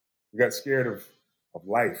 We got scared of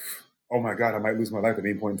life. Oh my God, I might lose my life at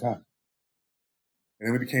any point in time. And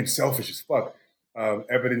then we became selfish as fuck,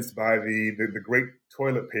 evidenced by the great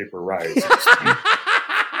toilet paper rise.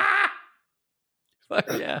 Fuck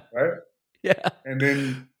yeah. Right? Yeah. And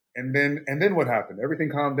then what happened? Everything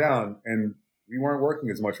calmed down, and we weren't working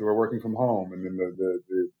as much. We were working from home, and then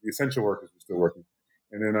the essential workers were still working.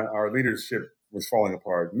 And then our leadership was falling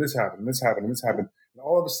apart, and this happened, and this happened, and this happened, and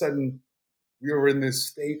all of a sudden we were in this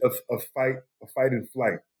state of fight and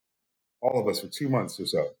flight, all of us for 2 months or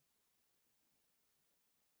so.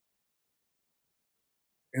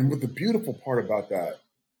 And what the beautiful part about that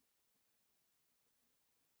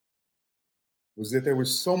was that there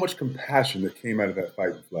was so much compassion that came out of that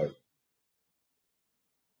fight and flight.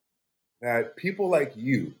 That people like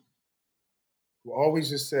you, who always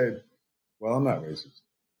just said, well, I'm not racist,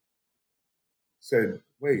 said,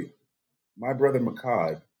 wait, my brother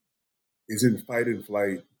Mehcad is in fight and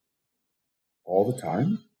flight all the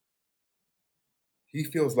time? He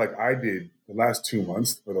feels like I did the last 2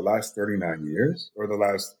 months for the last 39 years or the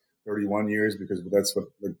last 31 years, because that's what,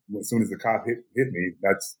 like, as soon as the cop hit me,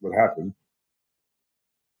 that's what happened.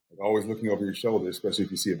 Like, always looking over your shoulder, especially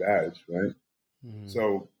if you see a badge, right? Mm-hmm.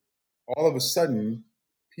 So all of a sudden,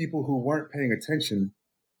 people who weren't paying attention,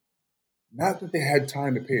 not that they had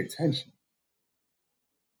time to pay attention,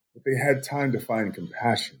 but they had time to find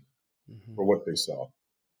compassion Mm-hmm. for what they saw.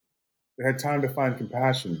 They had time to find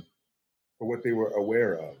compassion for what they were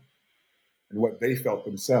aware of and what they felt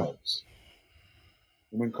themselves.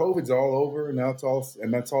 And when COVID's all over and that's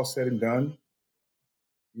all said and done,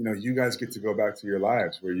 you guys get to go back to your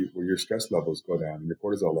lives where your stress levels go down and your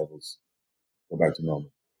cortisol levels go back to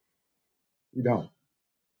normal. We don't.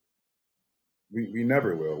 We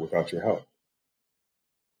never will without your help.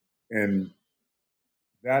 And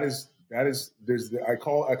that is I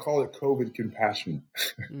call it COVID compassion.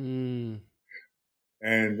 Mm.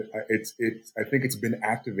 And I think it's been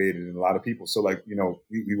activated in a lot of people. So, like,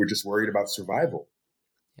 we were just worried about survival,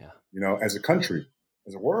 Yeah. as a country,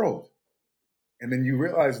 as a world. And then you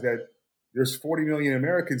realize that there's 40 million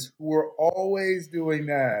Americans who are always doing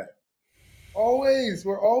that. Always.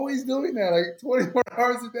 We're always doing that, like 24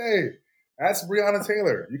 hours a day. Ask Breonna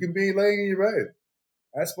Taylor. You can be laying in your bed.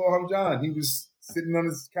 Ask Boham John. He was sitting on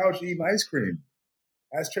his couch eating ice cream.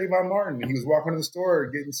 Ask Trayvon Martin. He was walking to the store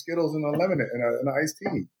getting Skittles and a lemonade and an iced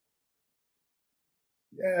tea.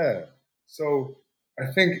 Yeah. So I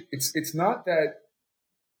think it's not that,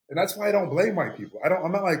 and that's why I don't blame white people.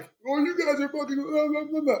 I'm not like, oh, you guys are fucking. Blah, blah,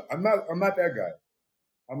 blah, blah. I'm not that guy.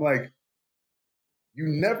 I'm like, you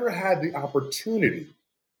never had the opportunity,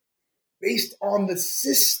 based on the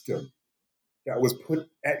system that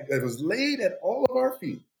was laid at all of our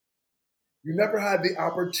feet. You never had the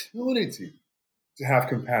opportunity to have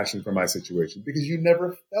compassion for my situation because you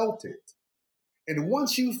never felt it. And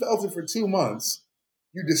once you felt it for 2 months,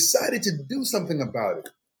 you decided to do something about it.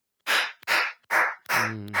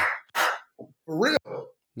 Mm. For real.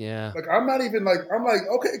 Yeah. Like, I'm like,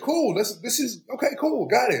 okay, cool. This is okay, cool,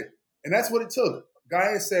 got it. And that's what it took.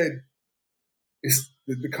 Guy said,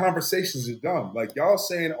 the conversations are dumb. Like, y'all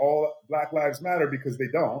saying all Black Lives Matter because they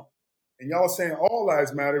don't, and y'all saying all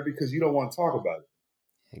lives matter because you don't want to talk about it.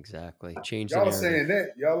 Exactly. Change the Y'all are narrative. saying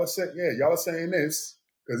that. Y'all are saying this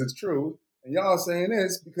because it's true, and y'all are saying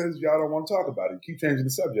this because y'all don't want to talk about it. Keep changing the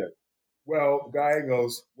subject. Well, the guy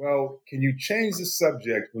goes, well, can you change the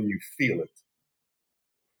subject when you feel it?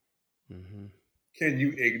 Mm-hmm. Can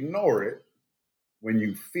you ignore it when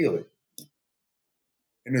you feel it?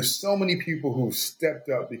 And there's so many people who've stepped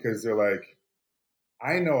up because they're like,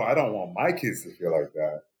 I know I don't want my kids to feel like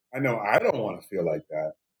that. I know I don't want to feel like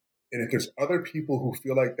that. And if there's other people who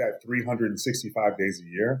feel like that 365 days a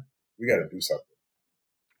year, we got to do something.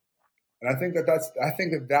 And I think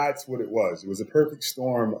that's what it was. It was a perfect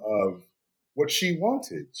storm of what she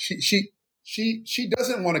wanted. She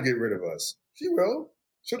doesn't want to get rid of us. She will.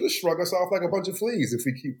 She'll just shrug us off like a bunch of fleas if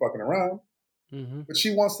we keep fucking around. Mm-hmm. But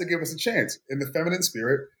she wants to give us a chance. And the feminine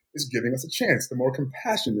spirit is giving us a chance. The more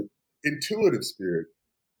compassionate, intuitive spirit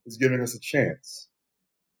is giving us a chance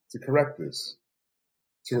to correct this,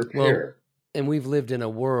 to Well, repair. and we've lived in a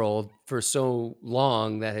world for so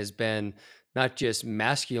long that has been not just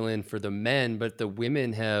masculine for the men, but the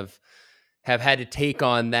women have had to take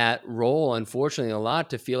on that role, unfortunately, a lot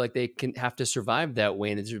to feel like they can have to survive that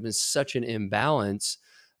way. And there's been such an imbalance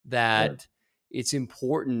Right. that it's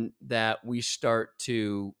important that we start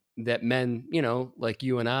to, that men, like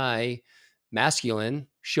you and I, masculine,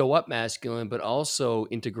 show up masculine, but also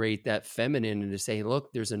integrate that feminine and to say,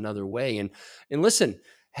 look, there's another way. And listen,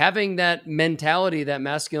 having that mentality, that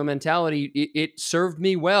masculine mentality, it served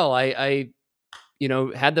me well. I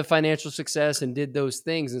had the financial success and did those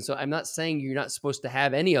things. And so I'm not saying you're not supposed to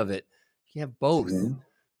have any of it. You have both, Mm-hmm.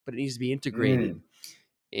 but it needs to be integrated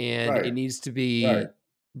and it Right. needs to Right. be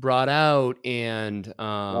brought out and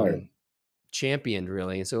Right. championed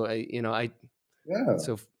really. And so I Yeah.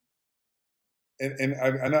 so And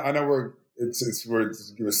I know we're it's where it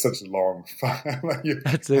was such a long fight. Like,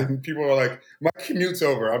 That's it. and people are like, "My commute's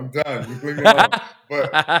over. I'm done. You leave me alone."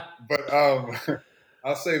 But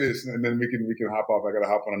I'll say this, and then we can hop off. I got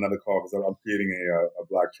to hop on another call because I'm creating a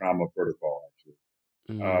Black trauma protocol actually.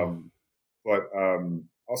 Mm. But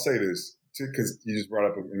I'll say this because you just brought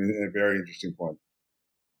up a very interesting point.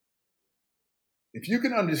 If you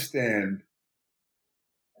can understand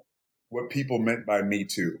what people meant by Me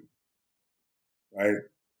Too, right?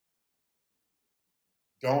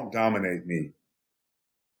 Don't dominate me.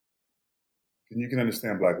 Then you can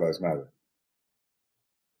understand Black Lives Matter.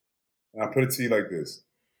 And I'll put it to you like this: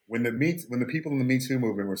 when the people in the Me Too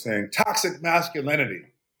movement were saying toxic masculinity,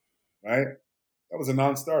 right? That was a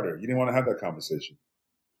non-starter. You didn't want to have that conversation.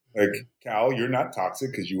 Like, Cal, you're not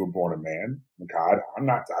toxic because you were born a man. Mehcad, I'm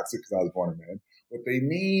not toxic because I was born a man. What they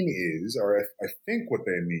mean is, or I think what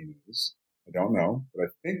they mean is, I don't know, but I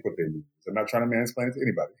think what they mean is, I'm not trying to mansplain it to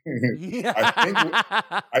anybody. I think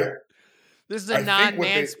I This is a I think what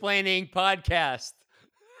they non-mansplaining podcast.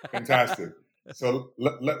 fantastic. So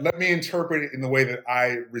let me interpret it in the way that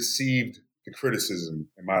I received the criticism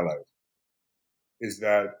in my life. Is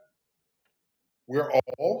that we're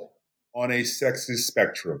all on a sexist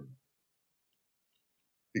spectrum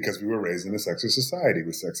because we were raised in a sexist society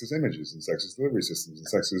with sexist images and sexist delivery systems and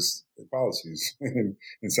sexist policies and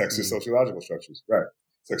sexist Mm. sociological structures, right?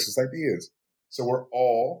 Sexist ideas. So we're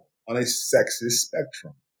all on a sexist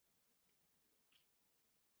spectrum.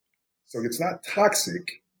 So it's not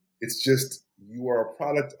toxic. It's just you are a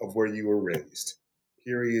product of where you were raised.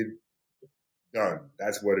 Period. Done.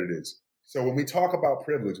 That's what it is. So when we talk about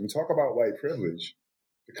privilege, when we talk about white privilege,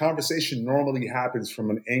 the conversation normally happens from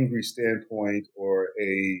an angry standpoint or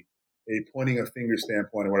a pointing a finger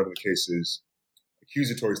standpoint or whatever the case is,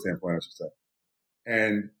 accusatory standpoint, I should say.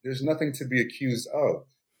 And there's nothing to be accused of.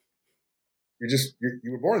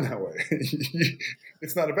 You were born that way.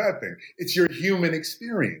 It's not a bad thing. It's your human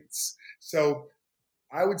experience. So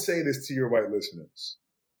I would say this to your white listeners,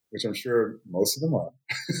 which I'm sure most of them are.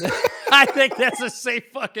 I think that's a safe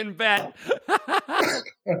fucking bet.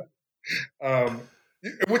 um,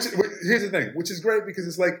 here's the thing, which is great because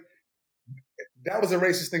it's like that was a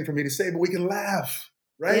racist thing for me to say, but we can laugh,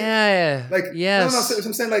 right? Yeah. Like no. So Yes.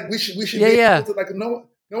 I'm saying like we should Yeah. be Yeah. able to like no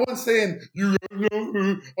one's saying I'm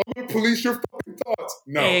gonna police your fucking thoughts.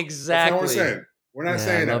 No, that's not what we're Exactly. saying. We're not Yeah, I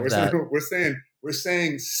saying that. love that. We're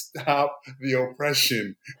saying stop the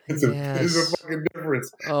oppression. There's a Yes. fucking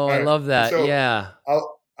difference. Oh, All I right, love and that. so Yeah.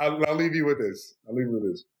 I'll leave you with this. I'll leave you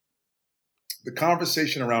with this. The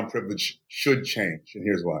conversation around privilege should change, and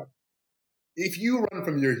here's why. If you run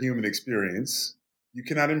from your human experience, you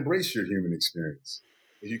cannot embrace your human experience.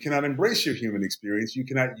 If you cannot embrace your human experience, you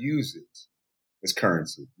cannot use it as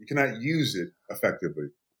currency. You cannot use it effectively.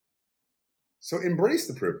 So embrace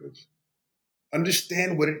the privilege.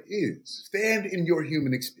 Understand what it is. Stand in your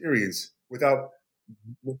human experience without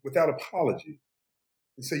apology.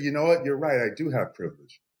 And say, you know what, you're right, I do have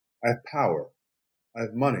privilege. I have power. I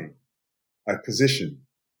have money. I have position.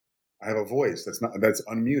 I have a voice that's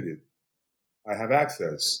unmuted. I have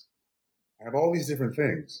access. I have all these different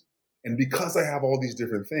things. And because I have all these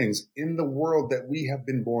different things in the world that we have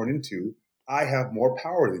been born into, I have more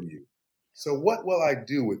power than you. So what will I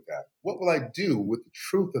do with that? What will I do with the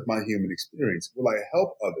truth of my human experience? Will I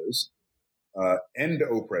help others end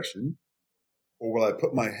oppression, or will I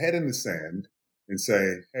put my head in the sand and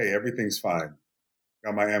say, "Hey, everything's fine.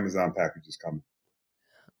 Got my Amazon packages coming."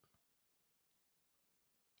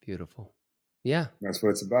 Beautiful. Yeah. And that's what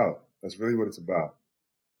it's about. That's really what it's about.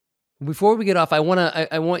 Before we get off, I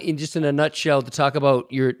want you just in a nutshell to talk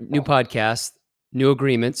about your new podcast, New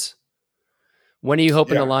Agreements. When are you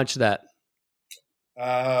hoping to Yeah. launch that?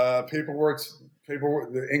 Paperwork.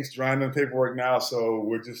 The ink's drying on paperwork now, so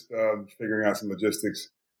we're just figuring out some logistics.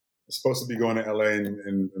 It's supposed to be going to LA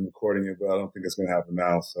and recording it, but I don't think it's going to happen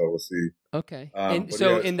now. So we'll see. Okay. And But so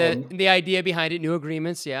yeah, it's in the idea behind it, New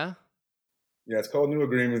Agreements, yeah? it's called New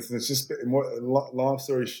Agreements, and it's just long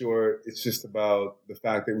story short, it's just about the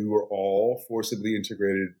fact that we were all forcibly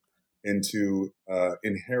integrated into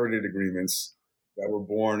inherited agreements that were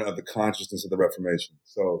born of the consciousness of the Reformation.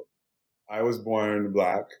 So I was born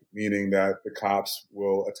black, meaning that the cops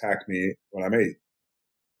will attack me when I'm 8.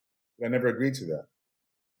 But I never agreed to that.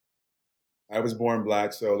 I was born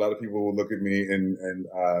black, so a lot of people will look at me and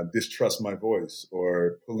distrust my voice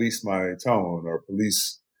or police my tone or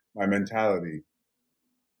police my mentality.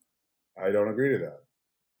 I don't agree to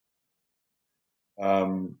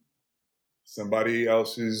that. Somebody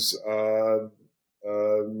else's, um,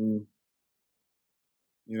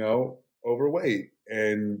 overweight,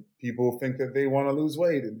 and people think that they want to lose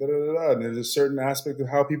weight, and da da da da. And there's a certain aspect of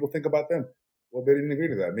how people think about them. Well, they didn't agree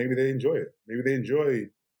to that. Maybe they enjoy it. Maybe they enjoy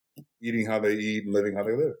eating how they eat and living how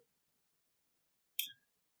they live.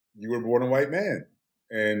 You were born a white man,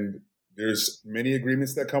 and there's many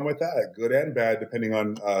agreements that come with that, good and bad, depending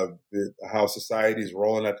on how society is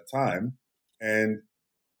rolling at the time. And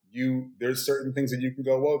there's certain things that you can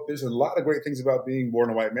go, well, there's a lot of great things about being born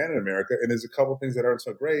a white man in America, and there's a couple of things that aren't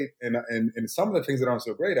so great. And some of the things that aren't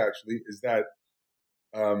so great actually is that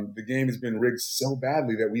the game has been rigged so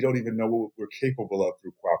badly that we don't even know what we're capable of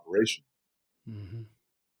through cooperation. Mm-hmm.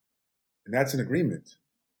 And that's an agreement.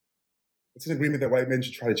 It's an agreement that white men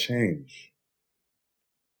should try to change.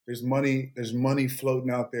 There's money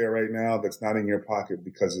floating out there right now that's not in your pocket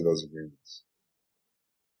because of those agreements.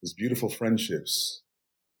 There's beautiful friendships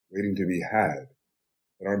waiting to be had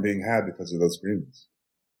that aren't being had because of those agreements.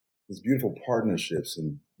 There's beautiful partnerships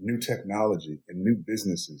and new technology and new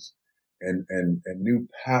businesses and new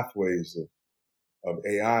pathways of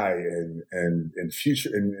AI and future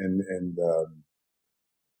and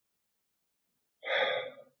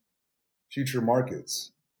future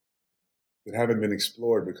markets that haven't been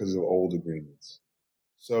explored because of old agreements.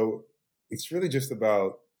 So it's really just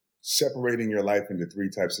about separating your life into three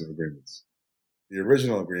types of agreements. The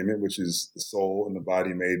original agreement, which is the soul and the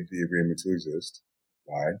body made the agreement to exist.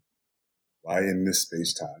 Why? Why in this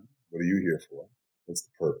space time? What are you here for? What's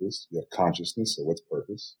the purpose? You have consciousness, so what's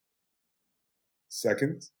purpose?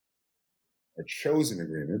 Second are chosen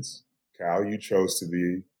agreements. Cal, you chose to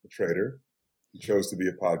be a trader. You chose to be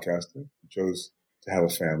a podcaster. You chose to have a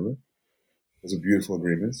family. Those are beautiful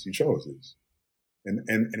agreements. You chose these.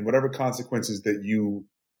 And whatever consequences that you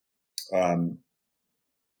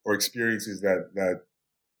or experiences that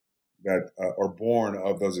are born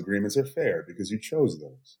of those agreements are fair because you chose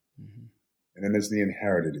those. Mm-hmm. And then there's the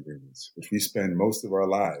inherited agreements, which we spend most of our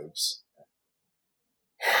lives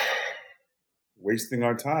wasting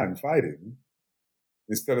our time fighting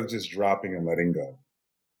instead of just dropping and letting go.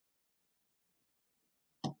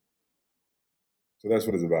 So that's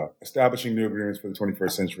what it's about. Establishing new agreements for the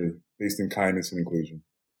 21st century based in kindness and inclusion.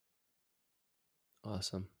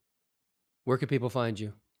 Awesome. Where can people find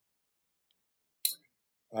you?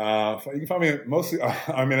 You can find me mostly.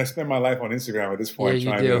 I mean, I spend my life on Instagram at this point,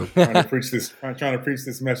 Yeah, trying to preach this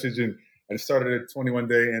message, and I started a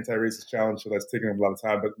 21-day anti-racist challenge, so that's taking up a lot of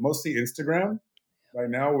time. But mostly Instagram right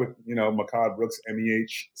now with Mehcad Brooks,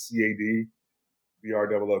 Mehcad Brooks,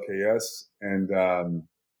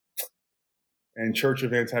 and Church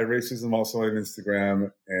of Anti-Racism also on Instagram,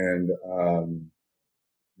 and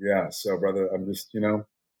yeah. So, brother, I'm just trying to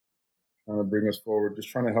bring us forward, just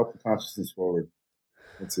trying to help the consciousness forward.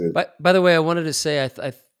 That's it. By the way, I wanted to say,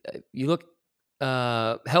 you look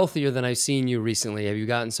healthier than I've seen you recently. Have you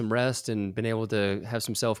gotten some rest and been able to have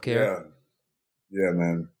some self-care? Yeah,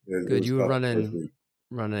 man. It Good. was You were tough the first week.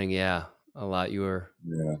 running, yeah, a lot. You were.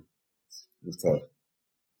 Yeah, it was tough.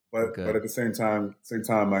 But Good. at the same time,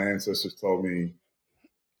 my ancestors told me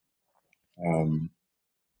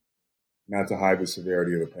not to hide the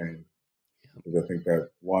severity of the pain. Because I think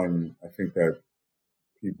that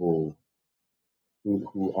people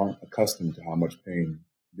who aren't accustomed to how much pain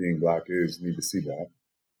being Black is need to see that.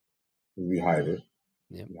 We hide it.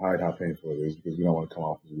 Yep. We hide how painful it is because we don't want to come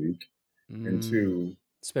off as weak. And two,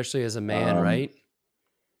 especially as a man, right?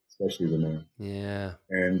 Especially as a man. Yeah.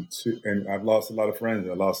 And I've lost a lot of friends.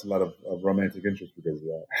 I lost a lot of romantic interest because of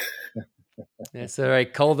that. That's all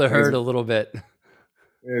right. Cull the herd a little bit.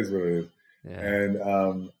 It is what it is. Yeah.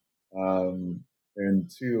 And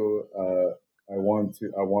two, I wanted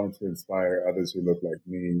to inspire others who look like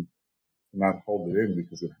me to not hold it in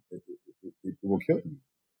because it will kill you.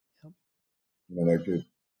 Yep. Like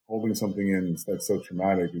holding something in that's so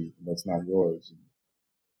traumatic that's not yours. And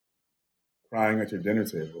crying at your dinner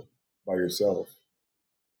table by yourself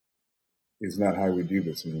is not how we do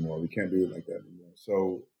this anymore. We can't do it like that anymore.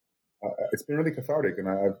 So it's been really cathartic, and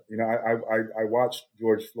I watched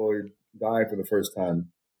George Floyd die for the first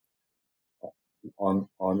time on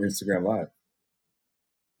Instagram Live.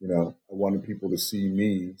 I wanted people to see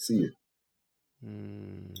me see it,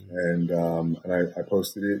 and I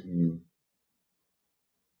posted it and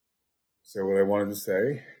said what I wanted to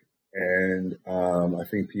say, and I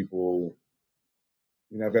think people,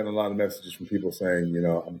 I've gotten a lot of messages from people saying,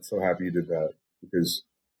 I'm so happy you did that because,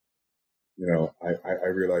 I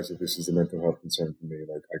realize that this is a mental health concern for me.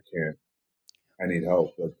 Like I need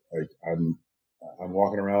help. Like I'm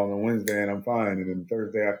walking around on Wednesday and I'm fine, and then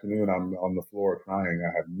Thursday afternoon I'm on the floor crying.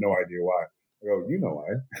 I have no idea why. I go, you know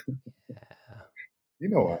why? You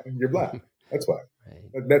know why? You're Black. That's why.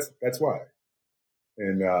 Right. That's why.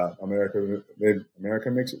 in America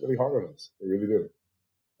makes it really hard on us. They really do.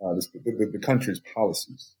 The country's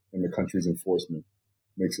policies and the country's enforcement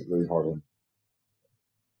makes it really hard on us.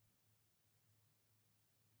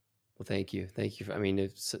 Well, thank you. Thank you. I mean,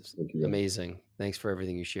 it's Thank you, amazing. Thanks for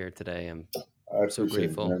everything you shared today. I'm I so appreciate it,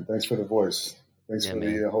 grateful. man. Thanks for the voice. Thanks Yeah, for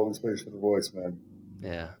man. the holding space for the voice, man.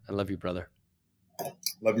 Yeah. I love you, brother.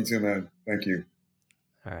 Love you too, man. Thank you.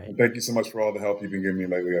 All right. And thank you so much for all the help you've been giving me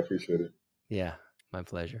lately. I appreciate it. Yeah, my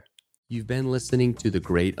pleasure. You've been listening to The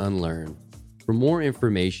Great Unlearn. For more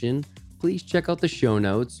information, please check out the show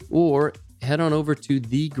notes or head on over to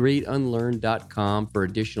thegreatunlearn.com for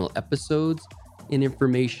additional episodes and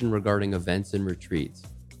information regarding events and retreats.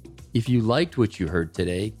 If you liked what you heard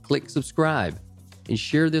today, click subscribe and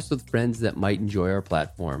share this with friends that might enjoy our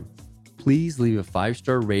platform. Please leave a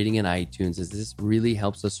 5-star rating in iTunes, as this really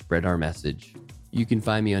helps us spread our message. You can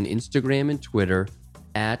find me on Instagram and Twitter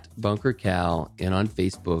at BunkerCal and on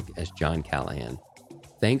Facebook as John Callahan.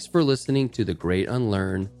 Thanks for listening to The Great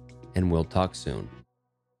Unlearn, and we'll talk soon.